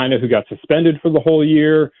Carolina who got suspended for the whole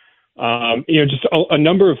year. Just a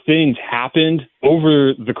number of things happened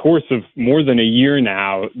over the course of more than a year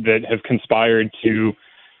now that have conspired to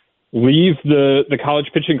leave the college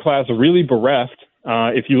pitching class really bereft.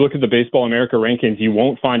 If you look at the Baseball America rankings, you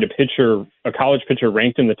won't find a college pitcher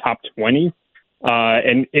ranked in the top 20.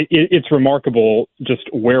 And it's remarkable just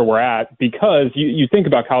where we're at because you think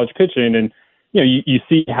about college pitching and, you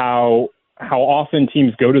see how often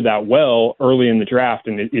teams go to that well early in the draft.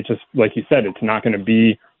 And it just, like you said, it's not going to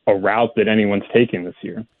be a route that anyone's taking this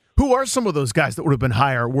year. Who are some of those guys that would have been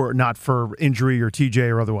higher were it not for injury or TJ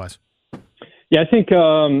or otherwise? Yeah, I think,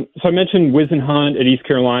 so I mentioned Whisenhunt at East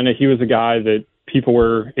Carolina. He was a guy that people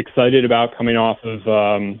were excited about coming off of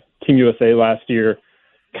Team USA last year.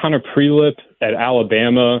 Connor Prelip at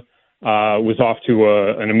Alabama was off to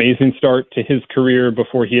an amazing start to his career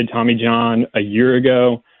before he had Tommy John a year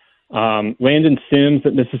ago. Landon Sims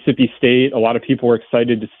at Mississippi State, a lot of people were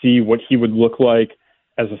excited to see what he would look like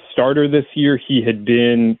as a starter this year. He had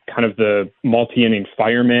been kind of the multi-inning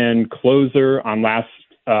fireman closer on last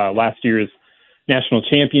year's national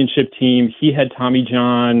championship team. He had Tommy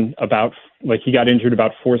John he got injured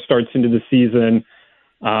about 4 starts into the season.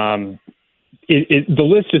 The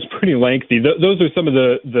list is pretty lengthy. Those are some of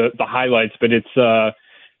the highlights, but it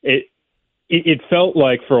felt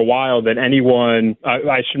like for a while that anyone,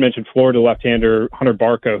 I should mention Florida left-hander Hunter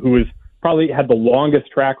Barca, who was probably had the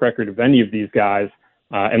longest track record of any of these guys,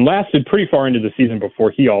 and lasted pretty far into the season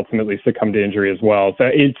before he ultimately succumbed to injury as well. So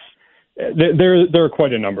there are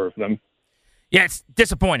quite a number of them. Yeah, it's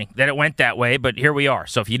disappointing that it went that way, but here we are.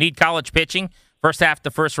 So if you need college pitching, first half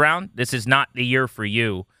the first round, this is not the year for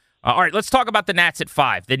you. All right, let's talk about the Nats at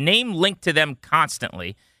 5. The name linked to them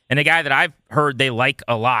constantly, and a guy that I've heard they like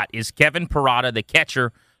a lot is Kevin Parada, the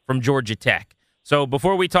catcher from Georgia Tech. So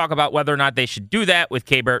before we talk about whether or not they should do that with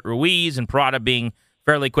Keibert Ruiz and Parada being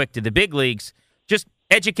fairly quick to the big leagues, just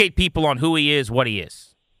educate people on who he is, what he is.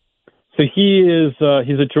 So he's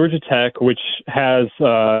at Georgia Tech, which has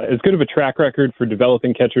as good of a track record for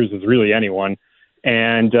developing catchers as really anyone.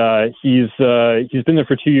 And he's been there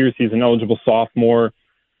for 2 years. He's an eligible sophomore.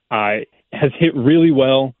 Has hit really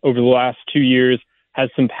well over the last 2 years, has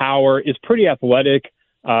some power, is pretty athletic.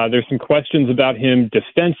 There's some questions about him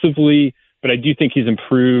defensively, but I do think he's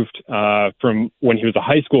improved from when he was a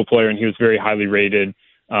high school player and he was very highly rated,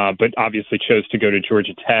 but obviously chose to go to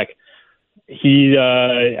Georgia Tech.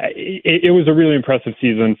 It was a really impressive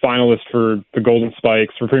season, finalist for the Golden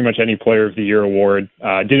Spikes, for pretty much any Player of the Year award.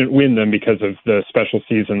 Didn't win them because of the special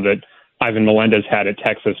season that Ivan Melendez had at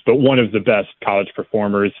Texas, but one of the best college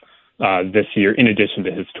performers this year, in addition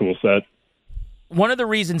to his tool set. One of the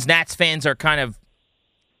reasons Nats fans are kind of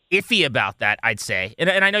iffy about that, I'd say, and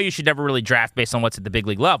I know you should never really draft based on what's at the big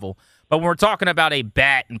league level, but when we're talking about a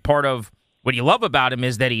bat, and part of what you love about him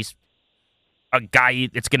is that he's a guy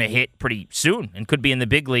that's going to hit pretty soon and could be in the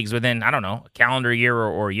big leagues within, I don't know, a calendar year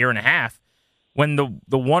or a year and a half. When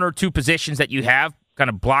the one or two positions that you have kind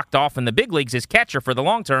of blocked off in the big leagues is catcher for the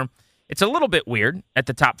long term, it's a little bit weird at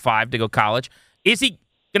the top 5 to go college. Is he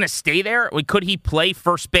going to stay there? Could he play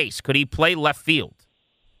first base? Could he play left field?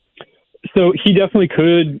 So he definitely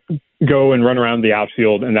could go and run around the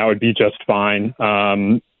outfield, and that would be just fine.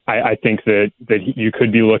 I think that you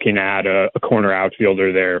could be looking at a corner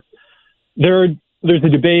outfielder there. There's a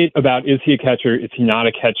debate about, is he a catcher? Is he not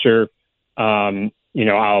a catcher?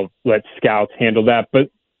 I'll let scouts handle that. But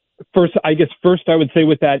first I would say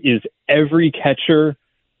with that is every catcher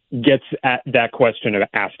gets at that question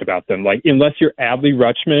asked about them. Like, unless you're Adley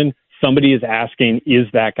Rutschman, somebody is asking, is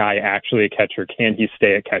that guy actually a catcher? Can he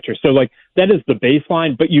stay a catcher? So, like, that is the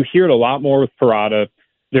baseline, but you hear it a lot more with Parada.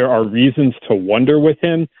 There are reasons to wonder with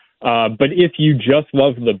him. But if you just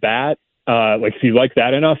love the bat, if you like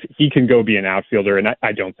that enough, he can go be an outfielder, and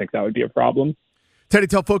I don't think that would be a problem. Teddy,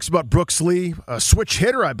 tell folks about Brooks Lee, a switch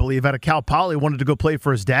hitter, I believe, out of Cal Poly, wanted to go play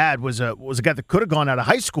for his dad, was a guy that could have gone out of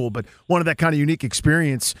high school, but wanted that kind of unique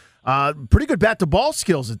experience. Pretty good bat-to-ball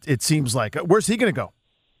skills, it seems like. Where's he going to go?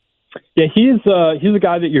 Yeah, he's a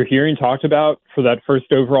guy that you're hearing talked about for that first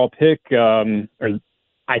overall pick.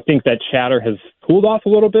 I think that chatter has cooled off a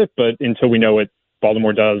little bit, but until we know what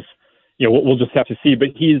Baltimore does, we'll just have to see. But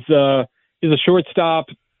he's a shortstop.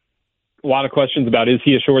 A lot of questions about, is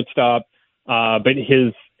he a shortstop? But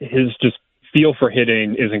his just feel for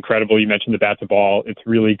hitting is incredible. You mentioned the bat to ball. It's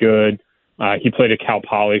really good. He played at Cal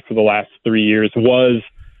Poly for the last 3 years, was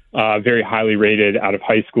very highly rated out of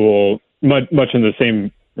high school, much in the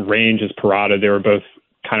same range as Parada. They were both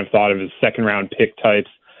kind of thought of as second-round pick types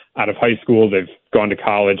out of high school. They've gone to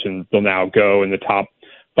college, and they'll now go in the top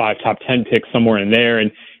 5, top 10 picks somewhere in there.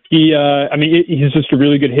 And he's just a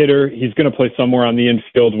really good hitter. He's going to play somewhere on the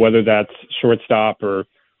infield, whether that's shortstop or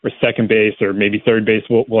second base or maybe third base.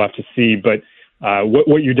 We'll have to see. But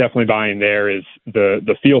what you're definitely buying there is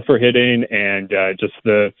the feel for hitting and just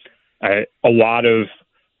a lot of.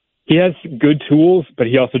 He has good tools, but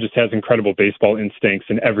he also just has incredible baseball instincts,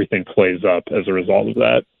 and everything plays up as a result of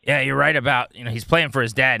that. Yeah, you're right about, he's playing for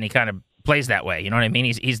his dad, and he kind of plays that way. You know what I mean?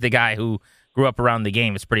 He's the guy who grew up around the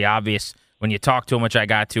game. It's pretty obvious when you talk to him, which I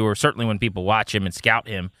got to, or certainly when people watch him and scout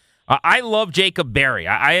him. I love Jacob Berry.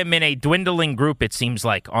 I am in a dwindling group, it seems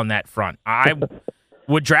like, on that front. I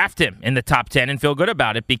would draft him in the top 10 and feel good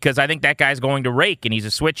about it because I think that guy's going to rake, and he's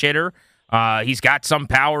a switch hitter. He's got some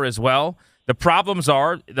power as well. The problems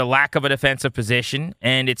are the lack of a defensive position,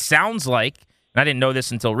 and it sounds like, and I didn't know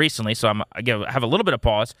this until recently, so I have a little bit of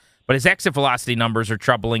pause, but his exit velocity numbers are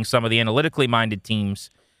troubling some of the analytically minded teams.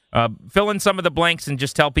 Fill in some of the blanks and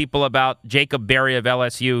just tell people about Jacob Berry of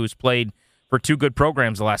LSU, who's played for 2 good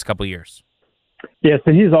programs the last couple of years. Yeah,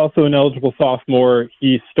 so he's also an eligible sophomore.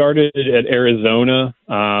 He started at Arizona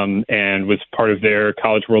and was part of their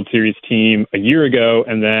College World Series team a year ago,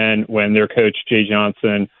 and then when their coach, Jay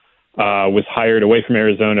Johnson, was hired away from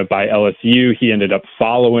Arizona by LSU, he ended up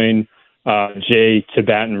following Jay to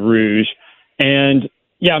Baton Rouge. And,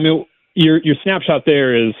 yeah, your snapshot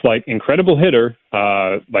there is, incredible hitter.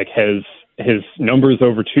 His numbers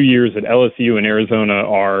over 2 years at LSU and Arizona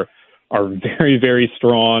are very, very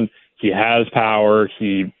strong. He has power.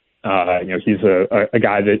 He's a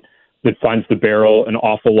guy that finds the barrel an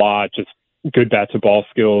awful lot, just good bat-to-ball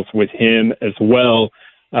skills with him as well.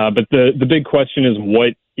 But the big question is,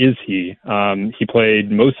 what is he? He played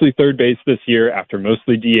mostly third base this year after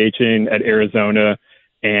mostly DHing at Arizona,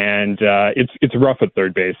 and it's rough at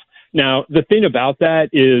third base. Now, the thing about that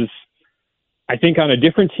is, I think on a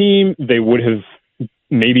different team, they would have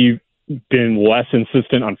maybe been less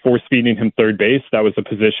insistent on force-feeding him third base. That was a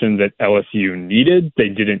position that LSU needed. They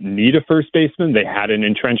didn't need a first baseman. They had an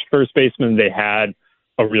entrenched first baseman. They had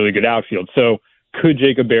a really good outfield. So could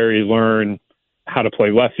Jacob Berry learn how to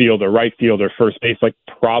play left field or right field or first base?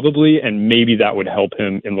 Probably, and maybe that would help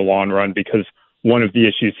him in the long run, because one of the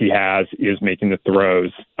issues he has is making the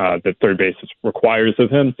throws that third base requires of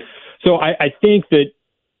him. So I think that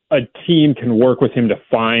a team can work with him to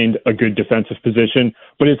find a good defensive position,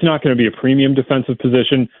 but it's not going to be a premium defensive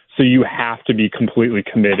position, so you have to be completely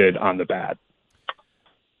committed on the bat.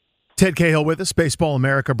 Ted Cahill with us, Baseball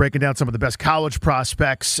America, breaking down some of the best college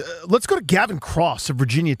prospects. Let's go to Gavin Cross of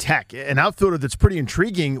Virginia Tech, an outfielder that's pretty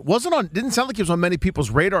intriguing. Didn't sound like he was on many people's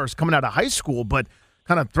radars coming out of high school, but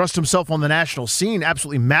kind of thrust himself on the national scene,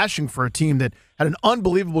 absolutely mashing for a team that had an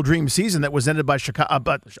unbelievable dream season that was ended by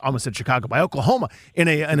by Oklahoma in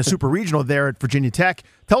a super regional there at Virginia Tech.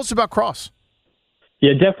 Tell us about Cross.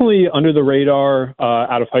 Yeah, definitely under the radar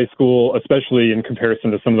out of high school, especially in comparison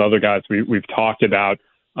to some of the other guys we've talked about.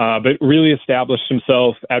 But really established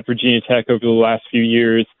himself at Virginia Tech over the last few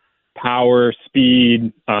years. Power,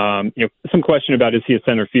 speed, some question about, is he a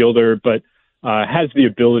center fielder, but has the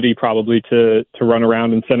ability probably to run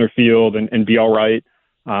around in center field and be all right.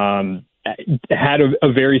 had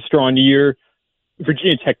a very strong year.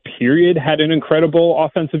 Virginia Tech, period, had an incredible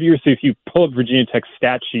offensive year. So if you pull up Virginia Tech's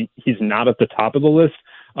stat sheet, he's not at the top of the list,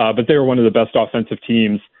 but they were one of the best offensive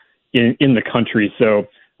teams in the country. So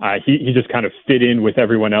he just kind of fit in with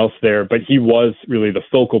everyone else there. But he was really the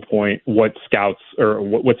focal point, what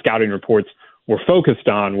scouting reports were focused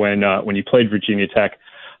on when he played Virginia Tech.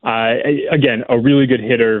 Again, a really good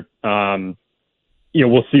hitter.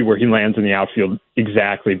 We'll see where he lands in the outfield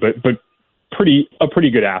exactly, but a pretty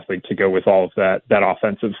good athlete to go with all of that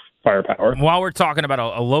offensive firepower. While we're talking about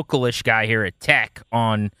a localish guy here at Tech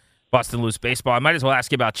on Bustin' Loose Baseball, I might as well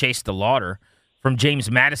ask you about Chase DeLauder from James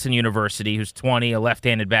Madison University, who's 20, a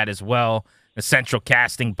left-handed bat as well, a central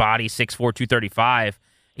casting body, 6'4", 235.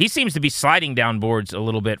 He seems to be sliding down boards a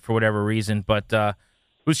little bit for whatever reason, but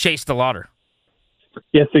who's Chase DeLauder?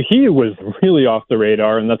 Yeah, so he was really off the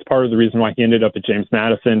radar, and that's part of the reason why he ended up at James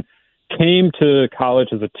Madison. Came to college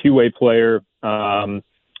as a two-way player.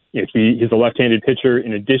 He's a left-handed pitcher.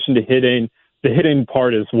 In addition to hitting, the hitting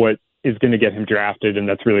part is what is going to get him drafted, and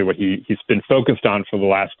that's really what he's been focused on for the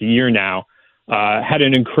last year now. Had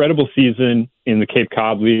an incredible season in the Cape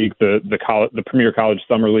Cod League, the Premier College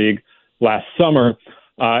Summer League last summer,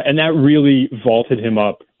 and that really vaulted him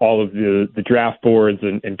up all of the draft boards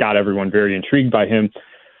and got everyone very intrigued by him.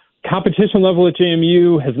 Competition level at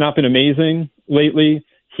JMU has not been amazing lately.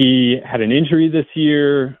 He had an injury this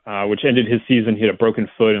year, which ended his season. He had a broken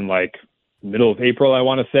foot in middle of April, I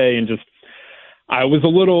want to say, and I was a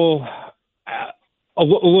little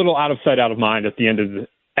out of sight, out of mind at the end of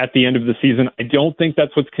the season. I don't think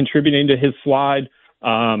that's what's contributing to his slide.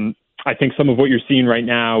 I think some of what you're seeing right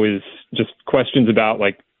now is just questions about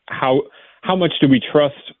how much do we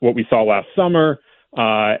trust what we saw last summer,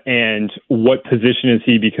 and what position is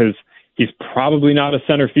he, because he's probably not a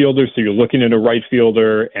center fielder, so you're looking at a right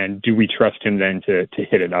fielder, and do we trust him then to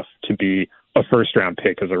hit enough to be a first-round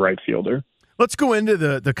pick as a right fielder? Let's go into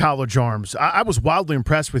the college arms. I was wildly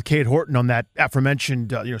impressed with Cade Horton on that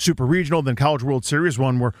aforementioned Super Regional, then College World Series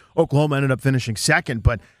one where Oklahoma ended up finishing second.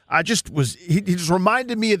 But he just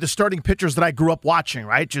reminded me of the starting pitchers that I grew up watching,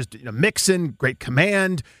 right? Just Mixon, great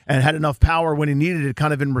command, and had enough power when he needed it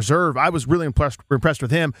kind of in reserve. I was really impressed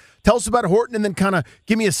with him. Tell us about Horton, and then kind of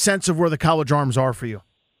give me a sense of where the college arms are for you.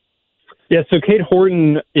 Yeah, so Cade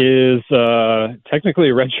Horton is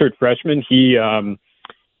technically a redshirt freshman.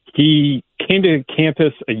 He came to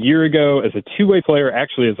campus a year ago as a two-way player,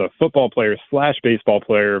 actually as a football player / baseball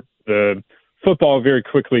player. The football very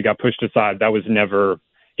quickly got pushed aside. He was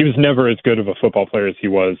never as good of a football player as he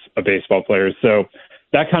was a baseball player. So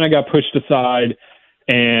that kind of got pushed aside,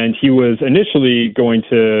 and he was initially going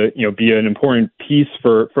to be an important piece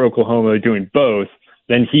for Oklahoma doing both.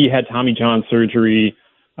 Then he had Tommy John surgery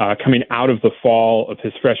coming out of the fall of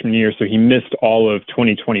his freshman year, so he missed all of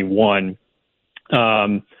 2021.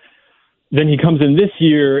 Then he comes in this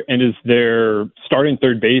year and is their starting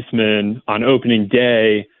third baseman on opening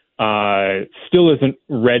day. Still isn't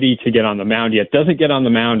ready to get on the mound yet. Doesn't get on the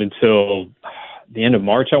mound until the end of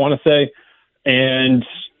March, I want to say. And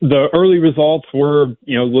the early results were,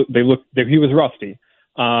 he was rusty.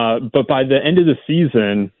 But by the end of the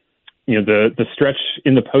season, the stretch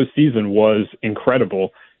in the postseason was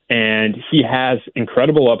incredible. And he has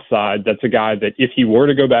incredible upside. That's a guy that if he were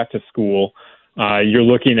to go back to school, you're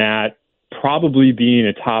looking at probably being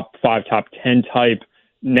a top 5, top 10 type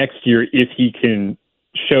next year if he can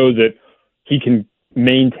show that he can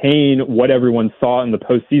maintain what everyone saw in the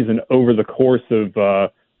postseason over the course of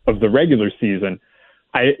the regular season.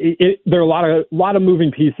 There are a lot of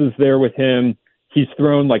moving pieces there with him. He's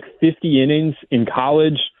thrown 50 innings in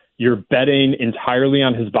college. You're betting entirely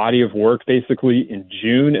on his body of work basically in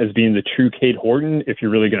June as being the true Cade Horton if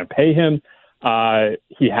you're really going to pay him.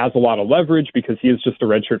 He has a lot of leverage because he is just a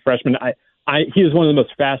redshirt freshman. He is one of the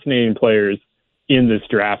most fascinating players in this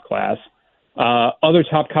draft class. Other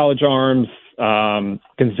top college arms,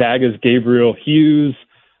 Gonzaga's Gabriel Hughes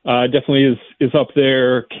definitely is up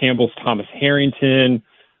there. Campbell's Thomas Harrington.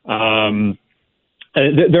 There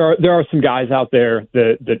are some guys out there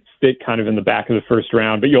that fit kind of in the back of the first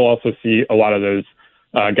round, but you'll also see a lot of those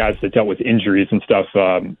guys that dealt with injuries and stuff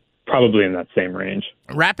probably in that same range.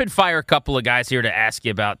 Rapid fire a couple of guys here to ask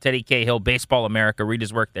you about. Teddy Cahill, Baseball America. Read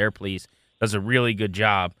his work there, please. Does a really good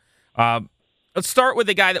job. Let's start with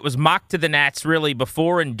the guy that was mocked to the Nats really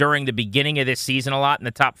before and during the beginning of this season a lot in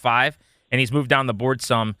the top 5, and he's moved down the board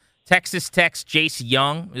some. Texas Tech's Jace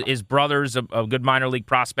Young. His brother's a good minor league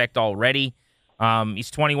prospect already.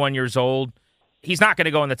 He's 21 years old. He's not going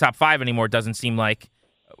to go in the top 5 anymore, it doesn't seem like.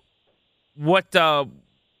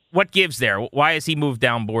 What gives there? Why has he moved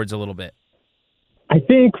down boards a little bit? I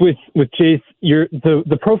think with Chase,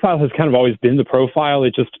 the profile has kind of always been the profile.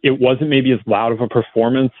 It wasn't maybe as loud of a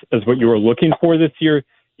performance as what you were looking for this year.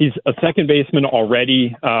 He's a second baseman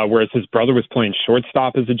already, whereas his brother was playing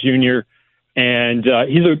shortstop as a junior, and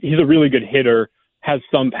he's a really good hitter, has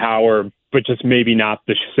some power, but just maybe not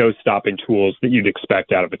the show-stopping tools that you'd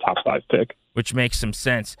expect out of a top 5 pick. Which makes some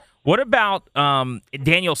sense. What about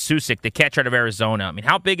Daniel Susick, the catcher out of Arizona? I mean,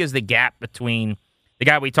 how big is the gap between the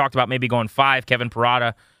guy we talked about maybe going 5, Kevin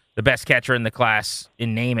Parada, the best catcher in the class,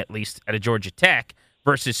 in name at least, at a Georgia Tech,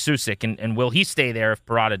 versus Susick? And will he stay there if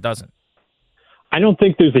Parada doesn't? I don't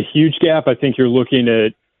think there's a huge gap. I think you're looking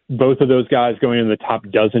at both of those guys going in the top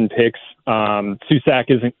dozen picks. Susick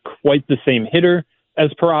isn't quite the same hitter as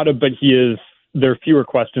Parada, but there are fewer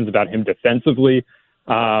questions about him defensively.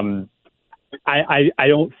 I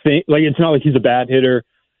don't think, it's not like he's a bad hitter,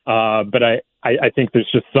 but I think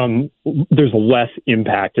there's less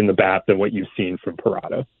impact in the bat than what you've seen from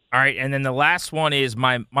Parada. All right, and then the last one is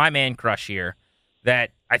my man crush here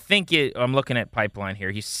that I think I'm looking at Pipeline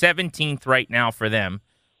here. He's 17th right now for them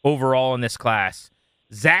overall in this class.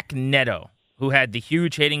 Zach Neto, who had the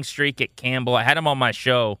huge hitting streak at Campbell. I had him on my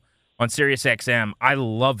show on SiriusXM. I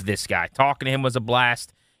love this guy. Talking to him was a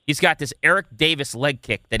blast. He's got this Eric Davis leg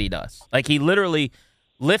kick that he does. Like, he literally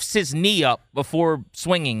lifts his knee up before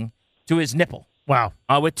swinging to his nipple. Wow.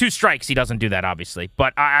 With 2 strikes, he doesn't do that, obviously.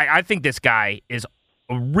 But I think this guy is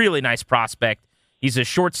a really nice prospect. He's a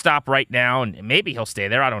shortstop right now, and maybe he'll stay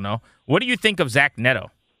there. I don't know. What do you think of Zach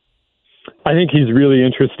Neto? I think he's really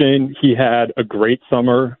interesting. He had a great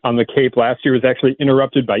summer on the Cape. Last year was actually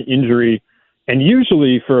interrupted by injury. And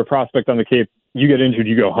usually for a prospect on the Cape, you get injured,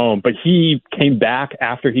 you go home. But he came back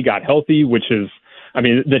after he got healthy, which is,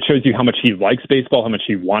 that shows you how much he likes baseball, how much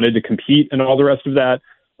he wanted to compete and all the rest of that.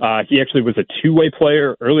 He actually was a two-way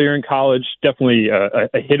player earlier in college, definitely a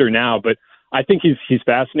hitter now. But I think he's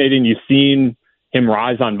fascinating. You've seen him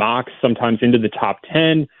rise on mocks, sometimes into the top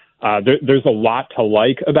 10. There's a lot to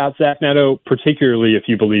like about Zach Neto, particularly if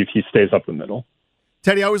you believe he stays up the middle.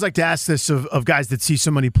 Teddy, I always like to ask this of guys that see so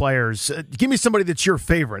many players. Give me somebody that's your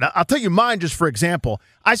favorite. I'll tell you mine just for example.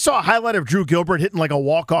 I saw a highlight of Drew Gilbert hitting like a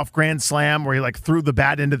walk-off grand slam where he threw the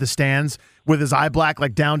bat into the stands with his eye black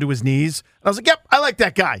down to his knees. And I was like, yep, I like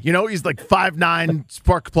that guy. He's like 5'9",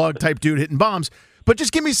 spark plug type dude hitting bombs. But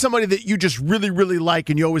just give me somebody that you just really, really like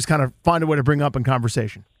and you always kind of find a way to bring up in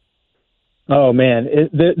conversation. Oh, man.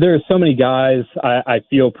 There are so many guys I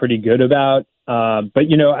feel pretty good about. But,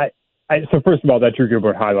 so first of all, that Drew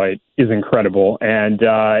Gilbert highlight is incredible, and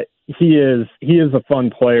he is a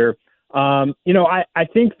fun player. I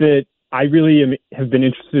think that I really have been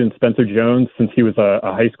interested in Spencer Jones since he was a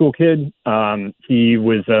high school kid. He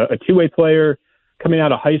was a two-way player coming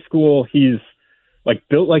out of high school. He's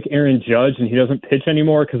built like Aaron Judge, and he doesn't pitch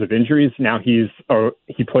anymore because of injuries. Now he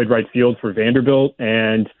played right field for Vanderbilt,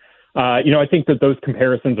 and I think that those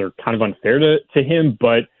comparisons are kind of unfair to him,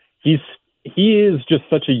 but he is just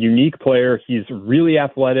such a unique player. He's really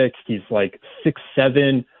athletic. He's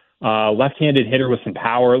 6'7", left-handed hitter with some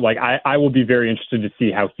power. I will be very interested to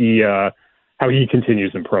see how he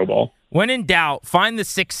continues in pro ball. When in doubt, find the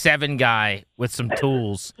 6'7" guy with some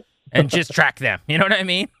tools and just track them. You know what I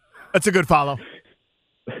mean? That's a good follow.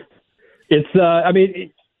 It's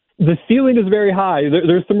the ceiling is very high.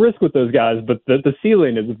 There's some risk with those guys, but the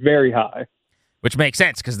ceiling is very high. Which makes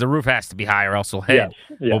sense because the roof has to be high or else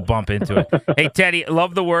we'll bump into it. Hey, Teddy,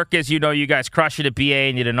 love the work. As you know, you guys crush it at BA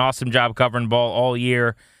and you did an awesome job covering ball all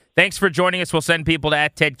year. Thanks for joining us. We'll send people to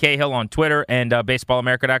 @Ted Cahill on Twitter and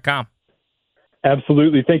baseballamerica.com.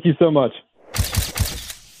 Absolutely. Thank you so much.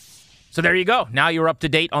 So there you go. Now you're up to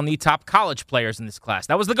date on the top college players in this class.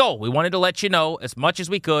 That was the goal. We wanted to let you know as much as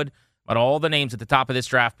we could about all the names at the top of this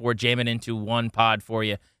draft board, jamming into one pod for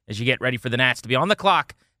you as you get ready for the Nats to be on the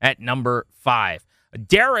clock at number 5.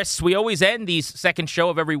 Darius, we always end these second show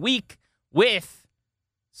of every week with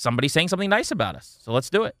somebody saying something nice about us. So let's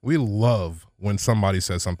do it. We love when somebody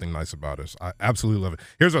says something nice about us. I absolutely love it.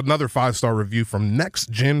 Here's another 5-star review from Next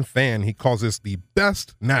Gen Fan. He calls this the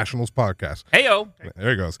best Nationals podcast. Hey-o. There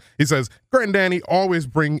he goes. He says, Grant and Danny always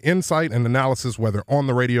bring insight and analysis, whether on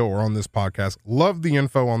the radio or on this podcast. Love the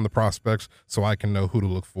info on the prospects so I can know who to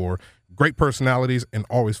look for. Great personalities and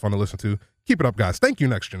always fun to listen to. Keep it up, guys. Thank you,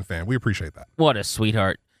 Next Gen Fan. We appreciate that. What a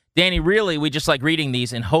sweetheart. Danny, really, we just like reading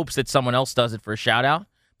these in hopes that someone else does it for a shout-out.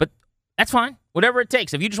 But that's fine. Whatever it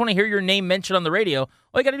takes. If you just want to hear your name mentioned on the radio,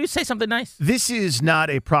 all you got to do is say something nice. This is not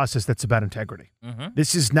a process that's about integrity. Mm-hmm.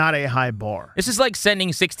 This is not a high bar. This is like sending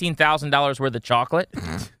 $16,000 worth of chocolate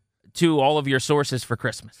to all of your sources for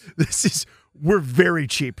Christmas. We're very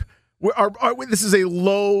cheap. This is a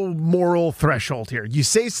low moral threshold here. You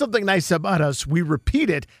say something nice about us, we repeat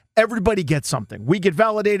it, everybody gets something. We get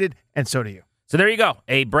validated, and so do you. So there you go.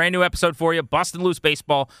 A brand new episode for you, Bustin' Loose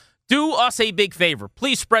Baseball. Do us a big favor.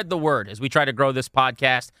 Please spread the word as we try to grow this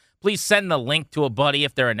podcast. Please send the link to a buddy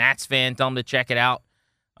if they're a Nats fan. Tell them to check it out.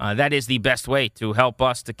 That is the best way to help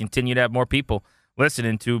us to continue to have more people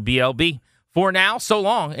listening to BLB. For now, so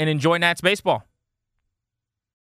long, and enjoy Nats baseball.